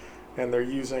themselves, and they're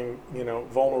using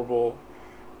vulnerable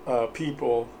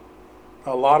people.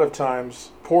 A lot of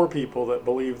times poor people that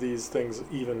believe these things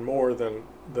even more than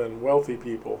wealthy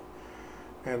people.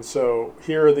 And so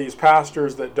here are these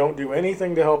pastors that don't do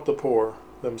anything to help the poor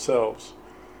themselves.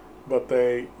 But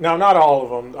not all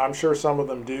of them, I'm sure some of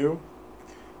them do.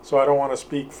 So I don't want to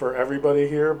speak for everybody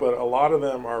here, but a lot of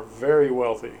them are very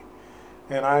wealthy.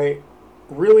 And I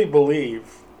really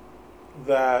believe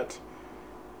that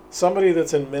somebody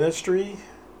that's in ministry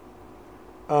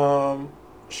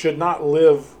should not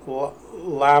live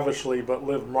lavishly, but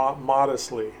live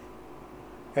modestly.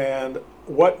 And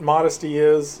what modesty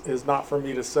is not for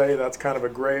me to say. That's kind of a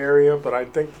gray area, but I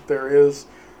think that there is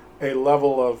a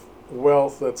level of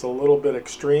wealth that's a little bit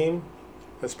extreme,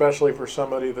 especially for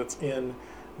somebody that's in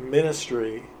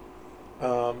ministry.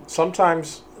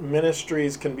 Sometimes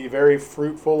ministries can be very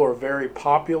fruitful or very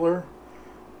popular.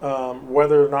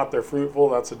 Whether or not they're fruitful,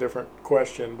 that's a different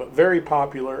question, but very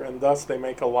popular, and thus they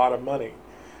make a lot of money.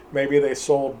 Maybe they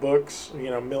sold books,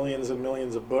 millions and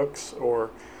millions of books,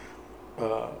 or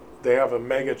they have a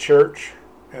mega church,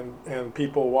 and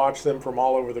people watch them from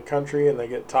all over the country, and they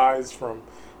get tithes from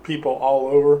people all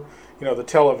over. The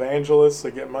televangelists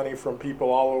that get money from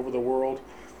people all over the world.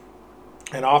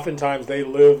 And oftentimes they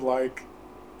live like,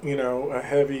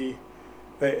 a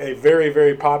very,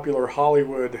 very popular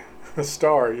Hollywood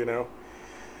star,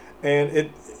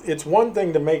 And it's one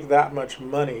thing to make that much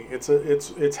money.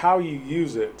 It's how you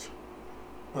use it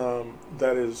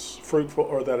that is fruitful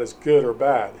or that is good or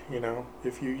bad,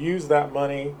 If you use that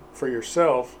money for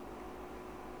yourself,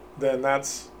 then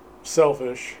that's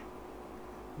selfish.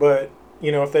 But,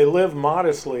 if they live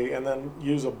modestly and then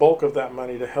use a bulk of that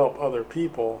money to help other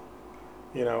people,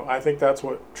 I think that's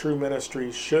what true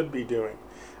ministry should be doing.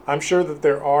 I'm sure that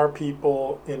there are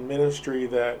people in ministry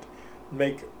that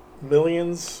make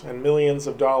millions and millions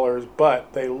of dollars,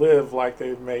 but they live like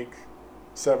they make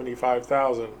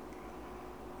 $75,000.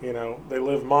 They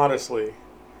live modestly,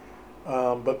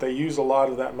 but they use a lot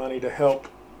of that money to help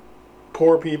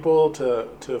poor people,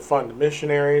 to fund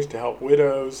missionaries, to help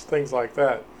widows, things like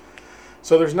that.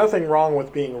 So there's nothing wrong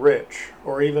with being rich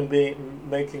or even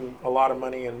making a lot of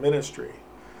money in ministry.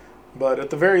 But at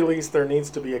the very least, there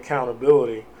needs to be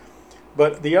accountability.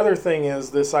 But the other thing is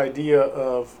this idea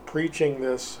of preaching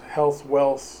this health,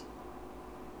 wealth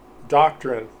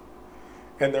doctrine,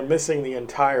 and they're missing the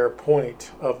entire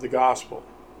point of the gospel.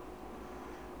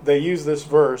 They use this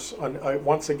verse,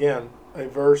 once again, a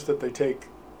verse that they take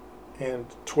and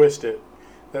twist it,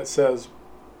 that says,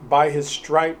 "By his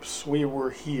stripes we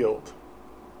were healed."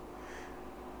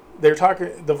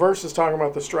 The verse is talking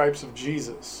about the stripes of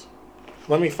Jesus.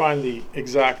 Let me find the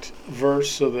exact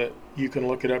verse so that you can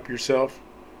look it up yourself.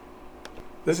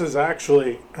 This is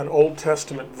actually an Old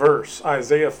Testament verse,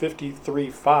 Isaiah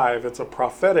 53:5. It's a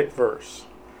prophetic verse.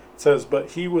 It says,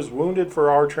 "But he was wounded for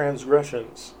our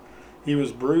transgressions. He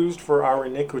was bruised for our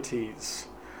iniquities.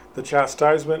 The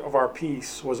chastisement of our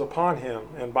peace was upon him,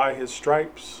 and by his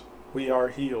stripes we are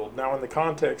healed." Now in the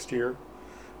context here,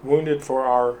 wounded for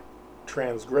our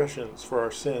transgressions, for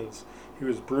our sins. He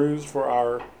was bruised for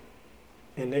our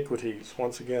iniquities.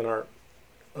 Once again, our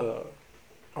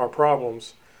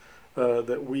problems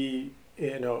that we,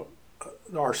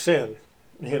 our sin,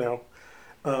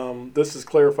 this is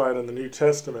clarified in the New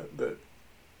Testament that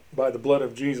by the blood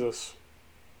of Jesus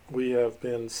we have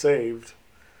been saved.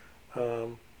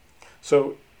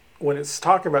 So when it's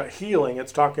talking about healing,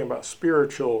 it's talking about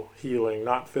spiritual healing,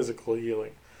 not physical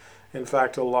healing. In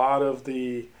fact, a lot of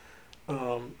the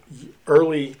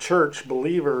early church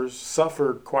believers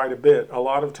suffered quite a bit. A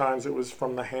lot of times it was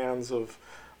from the hands of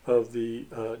the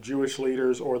Jewish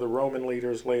leaders or the Roman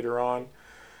leaders later on.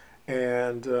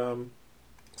 And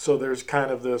so there's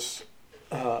kind of this,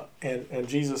 and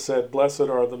Jesus said, "Blessed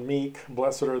are the meek,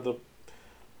 blessed are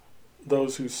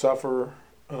those who suffer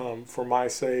for my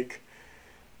sake."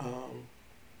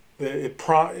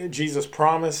 Jesus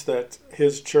promised that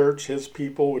his church, his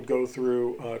people would go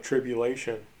through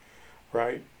tribulation.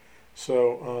 Right,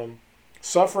 so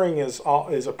suffering is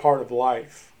a part of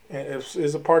life, and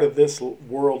is a part of this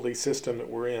worldly system that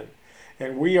we're in,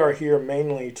 and we are here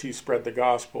mainly to spread the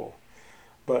gospel.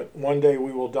 But one day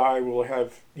we will die. We will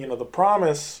have, the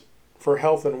promise for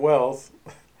health and wealth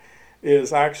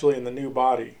is actually in the new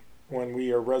body when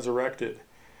we are resurrected,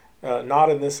 not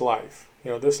in this life.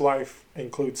 This life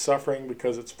includes suffering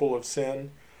because it's full of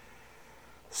sin.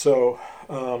 So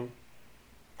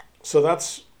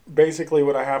that's basically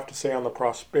what I have to say on the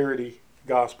prosperity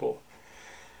gospel.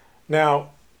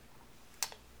 Now,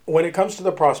 when it comes to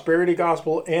the prosperity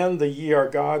gospel and the ye are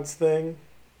gods thing,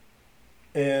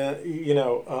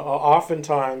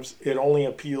 oftentimes it only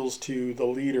appeals to the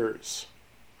leaders.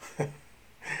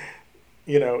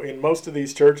 In most of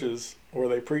these churches where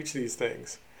they preach these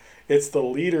things, it's the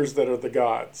leaders that are the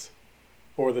gods,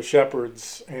 or the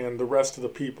shepherds, and the rest of the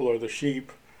people are the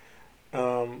sheep.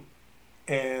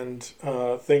 And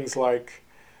things like,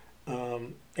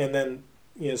 and then,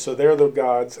 so they're the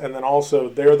gods, and then also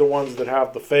they're the ones that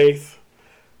have the faith,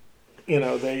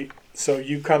 so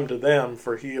you come to them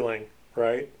for healing,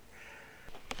 right?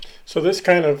 So this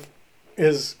kind of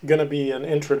is going to be an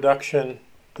introduction,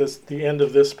 the end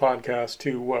of this podcast,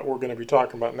 to what we're going to be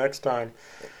talking about next time,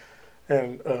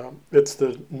 and it's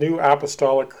the New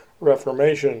Apostolic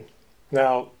Reformation.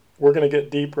 Now, we're going to get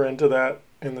deeper into that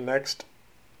in the next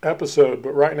episode,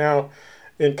 but right now,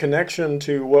 in connection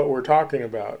to what we're talking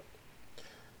about,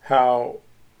 how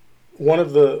one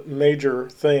of the major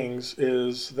things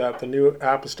is that the New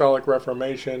Apostolic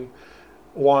Reformation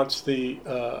wants the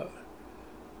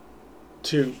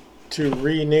to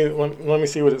renew. Let me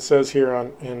see what it says here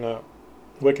in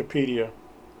Wikipedia.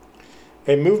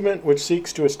 A movement which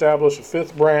seeks to establish a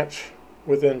fifth branch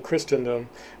within Christendom.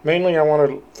 Mainly, I want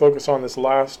to focus on this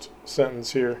last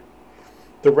sentence here.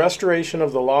 the restoration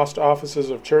of the lost offices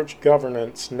of church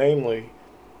governance, namely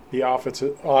the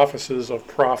offices of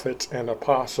prophet and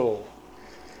apostle.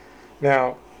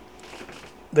 Now,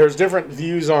 there's different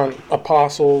views on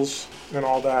apostles and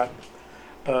all that,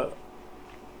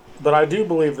 but I do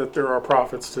believe that there are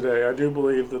prophets today. I do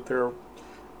believe that there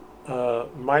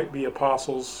might be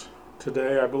apostles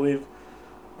today. I believe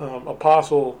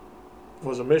apostle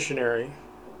was a missionary.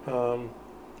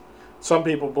 Some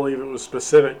people believe it was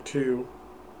specific to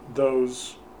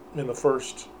those in the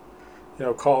first,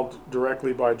 called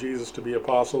directly by Jesus to be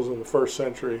apostles in the first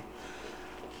century.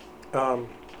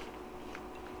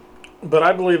 But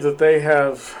I believe that they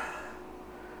have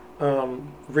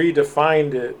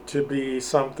redefined it to be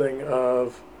something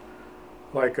of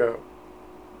like a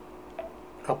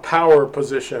power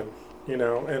position,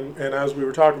 and as we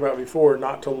were talking about before,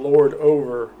 not to lord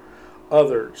over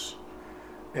others.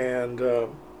 And,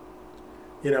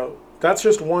 that's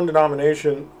just one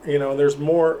denomination, there's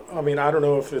more. I mean, I don't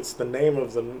know if it's the name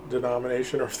of the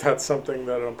denomination or if that's something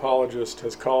that an apologist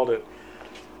has called it,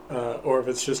 or if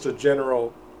it's just a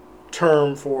general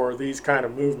term for these kind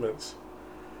of movements.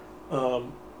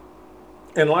 And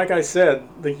like I said,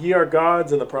 the Ye Are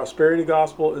Gods and the prosperity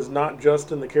gospel is not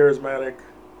just in the charismatic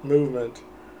movement,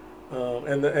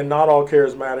 and not all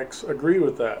charismatics agree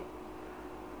with that.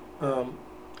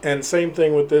 And same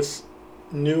thing with this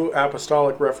New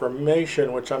Apostolic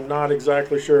Reformation, which I'm not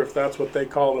exactly sure if that's what they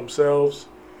call themselves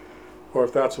or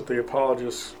if that's what the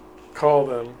apologists call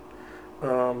them.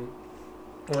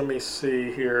 Let me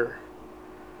see here.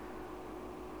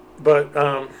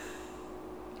 But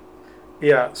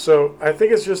yeah, so I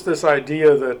think it's just this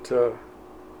idea that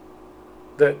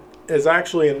that is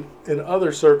actually in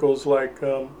other circles, like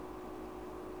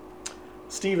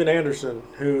Stephen Anderson,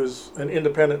 who is an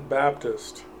independent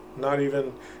Baptist. Not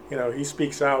even, he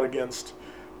speaks out against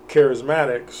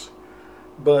charismatics,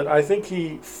 but I think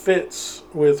he fits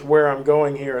with where I'm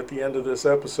going here at the end of this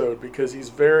episode, because he's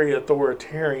very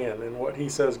authoritarian, and what he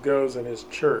says goes in his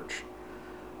church.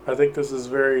 I think this is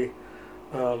very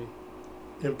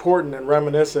important and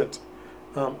reminiscent.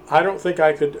 I don't think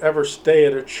I could ever stay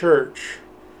at a church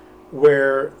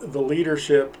where the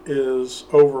leadership is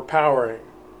overpowering.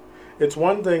 It's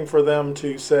one thing for them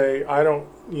to say, I don't,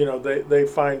 they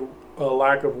find a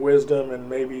lack of wisdom and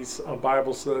maybe a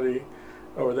Bible study,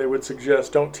 or they would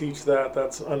suggest, don't teach that,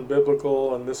 that's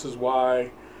unbiblical, and this is why.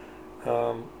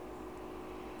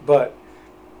 But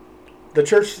the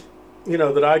church,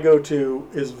 that I go to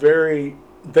is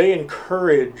they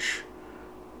encourage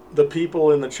the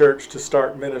people in the church to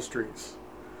start ministries.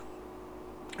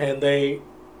 And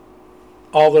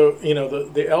although,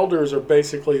 the elders are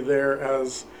basically there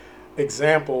as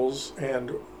examples,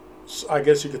 and I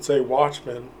guess you could say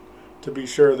watchmen, to be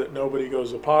sure that nobody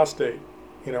goes apostate,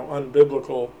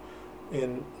 unbiblical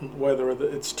in whether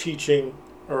it's teaching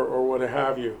or what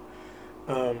have you,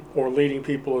 or leading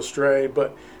people astray.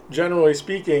 But generally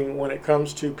speaking, when it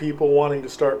comes to people wanting to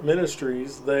start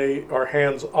ministries, they are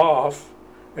hands off,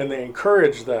 and they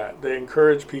encourage that. They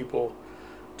encourage people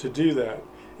to do that.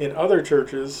 In other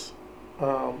churches,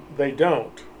 they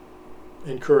don't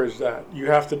encourage that. You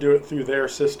have to do it through their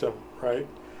system, right?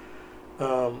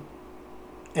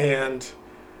 And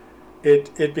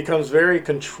it becomes very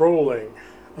controlling.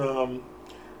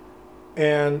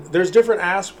 And there's different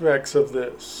aspects of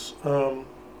this.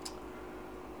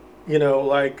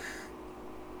 Like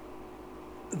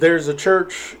there's a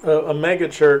church, a mega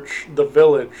church, the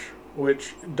Village,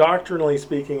 which doctrinally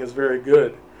speaking is very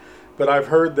good. But I've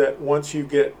heard that once you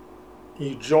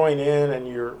join in and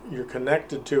you're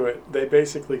connected to it, they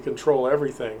basically control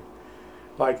everything.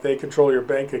 Like they control your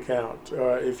bank account.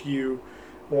 If you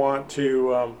want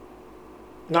to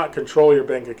not control your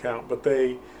bank account, but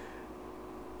they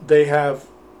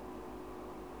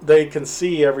can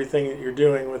see everything that you're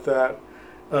doing with that.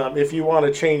 If you want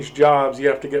to change jobs, you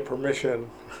have to get permission.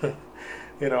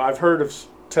 I've heard of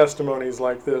testimonies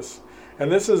like this,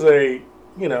 and this is a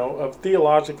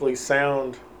theologically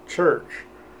sound church.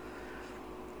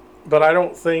 But I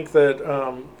don't think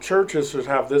that churches should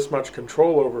have this much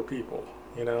control over people.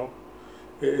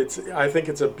 I think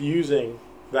it's abusing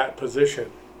that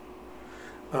position.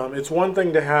 It's one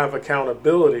thing to have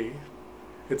accountability.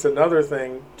 It's another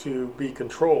thing to be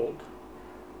controlled.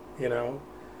 And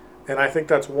I think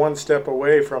that's one step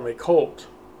away from a cult.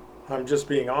 I'm just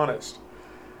being honest.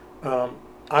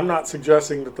 I'm not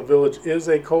suggesting that the Village is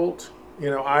a cult.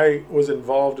 I was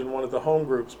involved in one of the home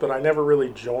groups, but I never really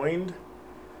joined.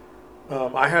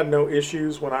 I had no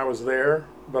issues when I was there,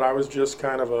 but I was just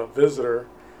kind of a visitor,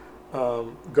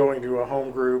 going to a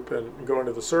home group and going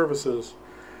to the services.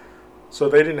 So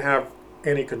they didn't have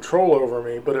any control over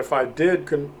me. But if I did,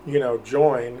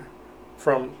 join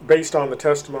based on the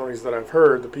testimonies that I've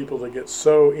heard, the people that get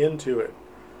so into it,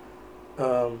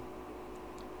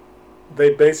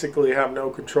 they basically have no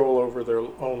control over their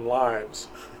own lives.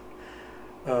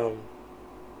 And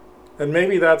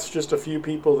maybe that's just a few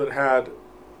people that had,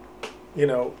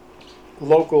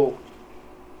 local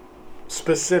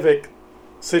specific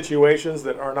situations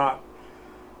that are not,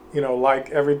 like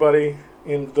everybody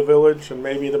in the village, and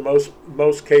maybe the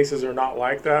most cases are not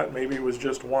like that. Maybe it was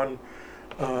just one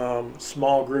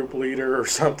small group leader or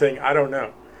something. I don't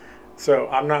know. So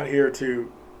I'm not here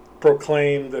to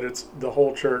proclaim that it's the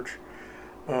whole church.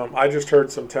 I just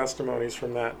heard some testimonies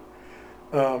from that.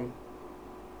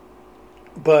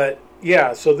 But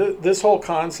yeah, so this whole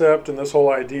concept and this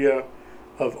whole idea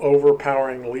of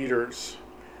overpowering leaders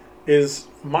is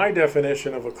my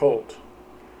definition of a cult.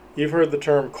 You've heard the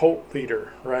term cult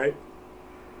leader, right?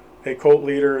 A cult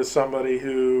leader is somebody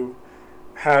who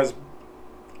has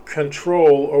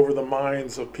control over the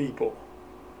minds of people.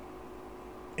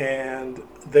 And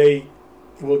they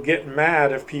will get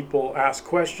mad if people ask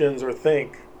questions or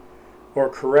think or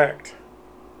correct,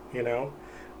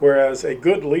 Whereas a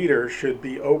good leader should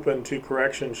be open to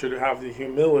correction, should have the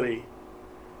humility.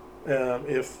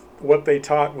 If what they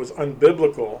taught was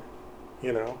unbiblical,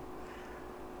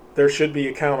 there should be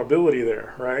accountability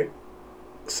there, right?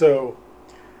 So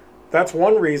that's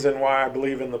one reason why I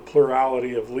believe in the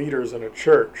plurality of leaders in a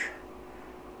church,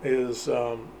 is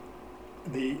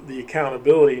the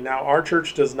accountability. Now, our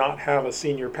church does not have a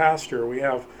senior pastor. We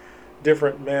have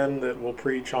different men that will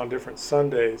preach on different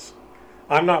Sundays.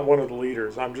 I'm not one of the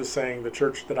leaders. I'm just saying the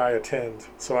church that I attend.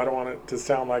 So I don't want it to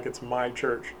sound like it's my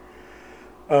church.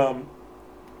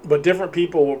 But different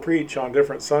people will preach on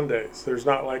different Sundays. There's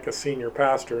not like a senior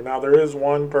pastor. Now, there is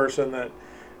one person that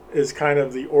is kind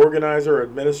of the organizer,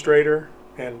 administrator,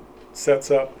 and sets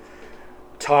up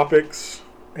topics,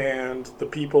 and the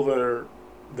people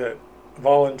that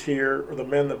volunteer, or the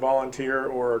men that volunteer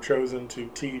or are chosen to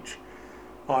teach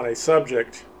on a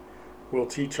subject will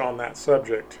teach on that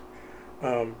subject.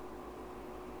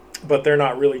 But they're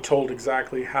not really told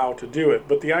exactly how to do it.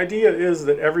 But the idea is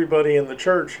that everybody in the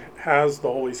church has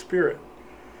the Holy Spirit.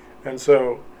 And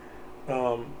so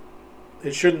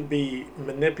it shouldn't be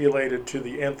manipulated to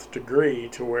the nth degree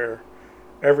to where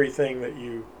everything that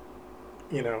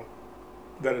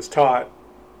that is taught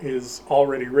is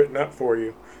already written up for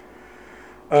you.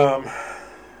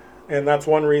 And that's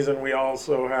one reason we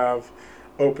also have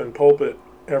open pulpit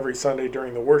every Sunday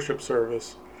during the worship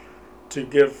service, to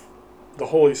give the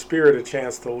Holy Spirit a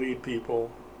chance to lead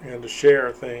people and to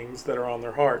share things that are on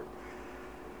their heart.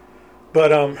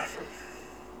 But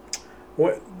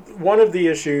one of the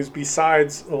issues,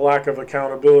 besides the lack of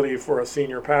accountability for a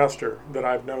senior pastor that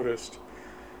I've noticed,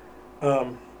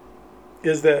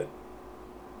 is that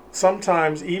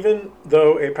sometimes, even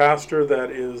though a pastor that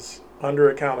is under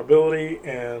accountability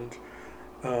and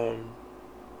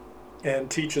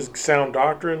teaches sound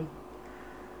doctrine,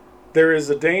 there is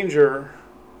a danger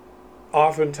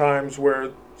oftentimes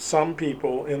where some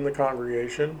people in the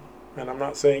congregation, and I'm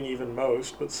not saying even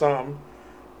most, but some,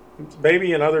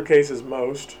 maybe in other cases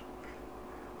most,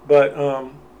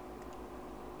 but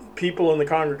people in the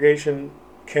congregation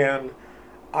can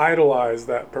idolize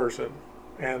that person,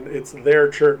 and it's their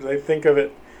church. They think of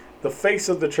it, the face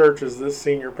of the church is this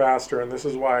senior pastor, and this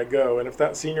is why I go. And if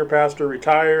that senior pastor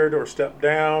retired or stepped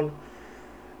down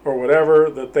or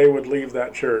whatever, that they would leave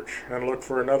that church and look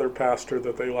for another pastor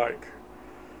that they like.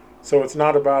 So it's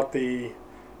not about the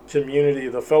community,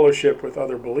 the fellowship with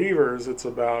other believers. It's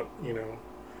about,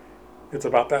 it's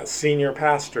about that senior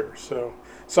pastor. So,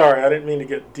 sorry, I didn't mean to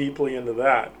get deeply into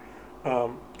that,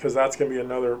 because that's going to be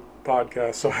another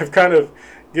podcast. So I've kind of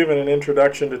given an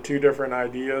introduction to two different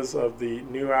ideas of the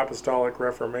New Apostolic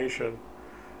Reformation,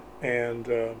 and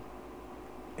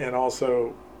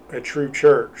also a true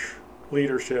church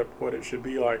leadership, what it should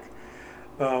be like.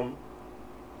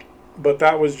 But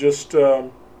that was just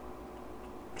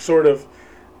sort of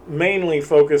mainly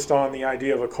focused on the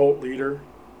idea of a cult leader,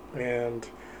 and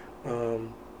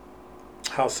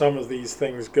how some of these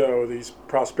things go, these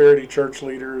prosperity church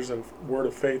leaders and word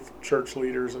of faith church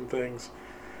leaders and things,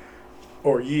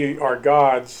 or ye are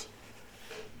gods.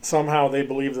 Somehow they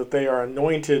believe that they are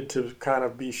anointed to kind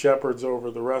of be shepherds over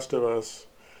the rest of us,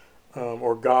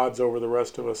 or gods over the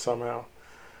rest of us somehow.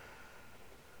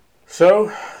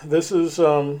 So this is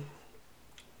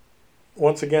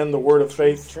once again the Word of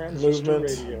Faith Movement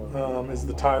is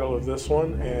the title of this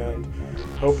one, and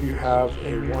hope you have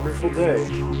a wonderful day.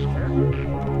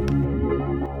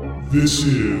 This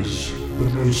is the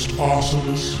most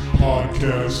awesomest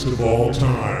podcast of all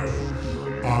time.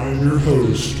 I'm your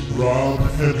host, Rob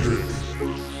Hendrick.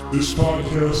 This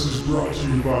podcast is brought to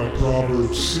you by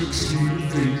Proverbs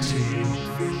 16:18.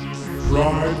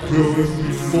 Pride goeth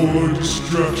before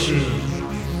destruction.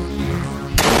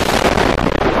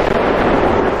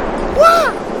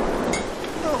 What?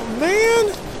 Oh,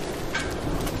 man.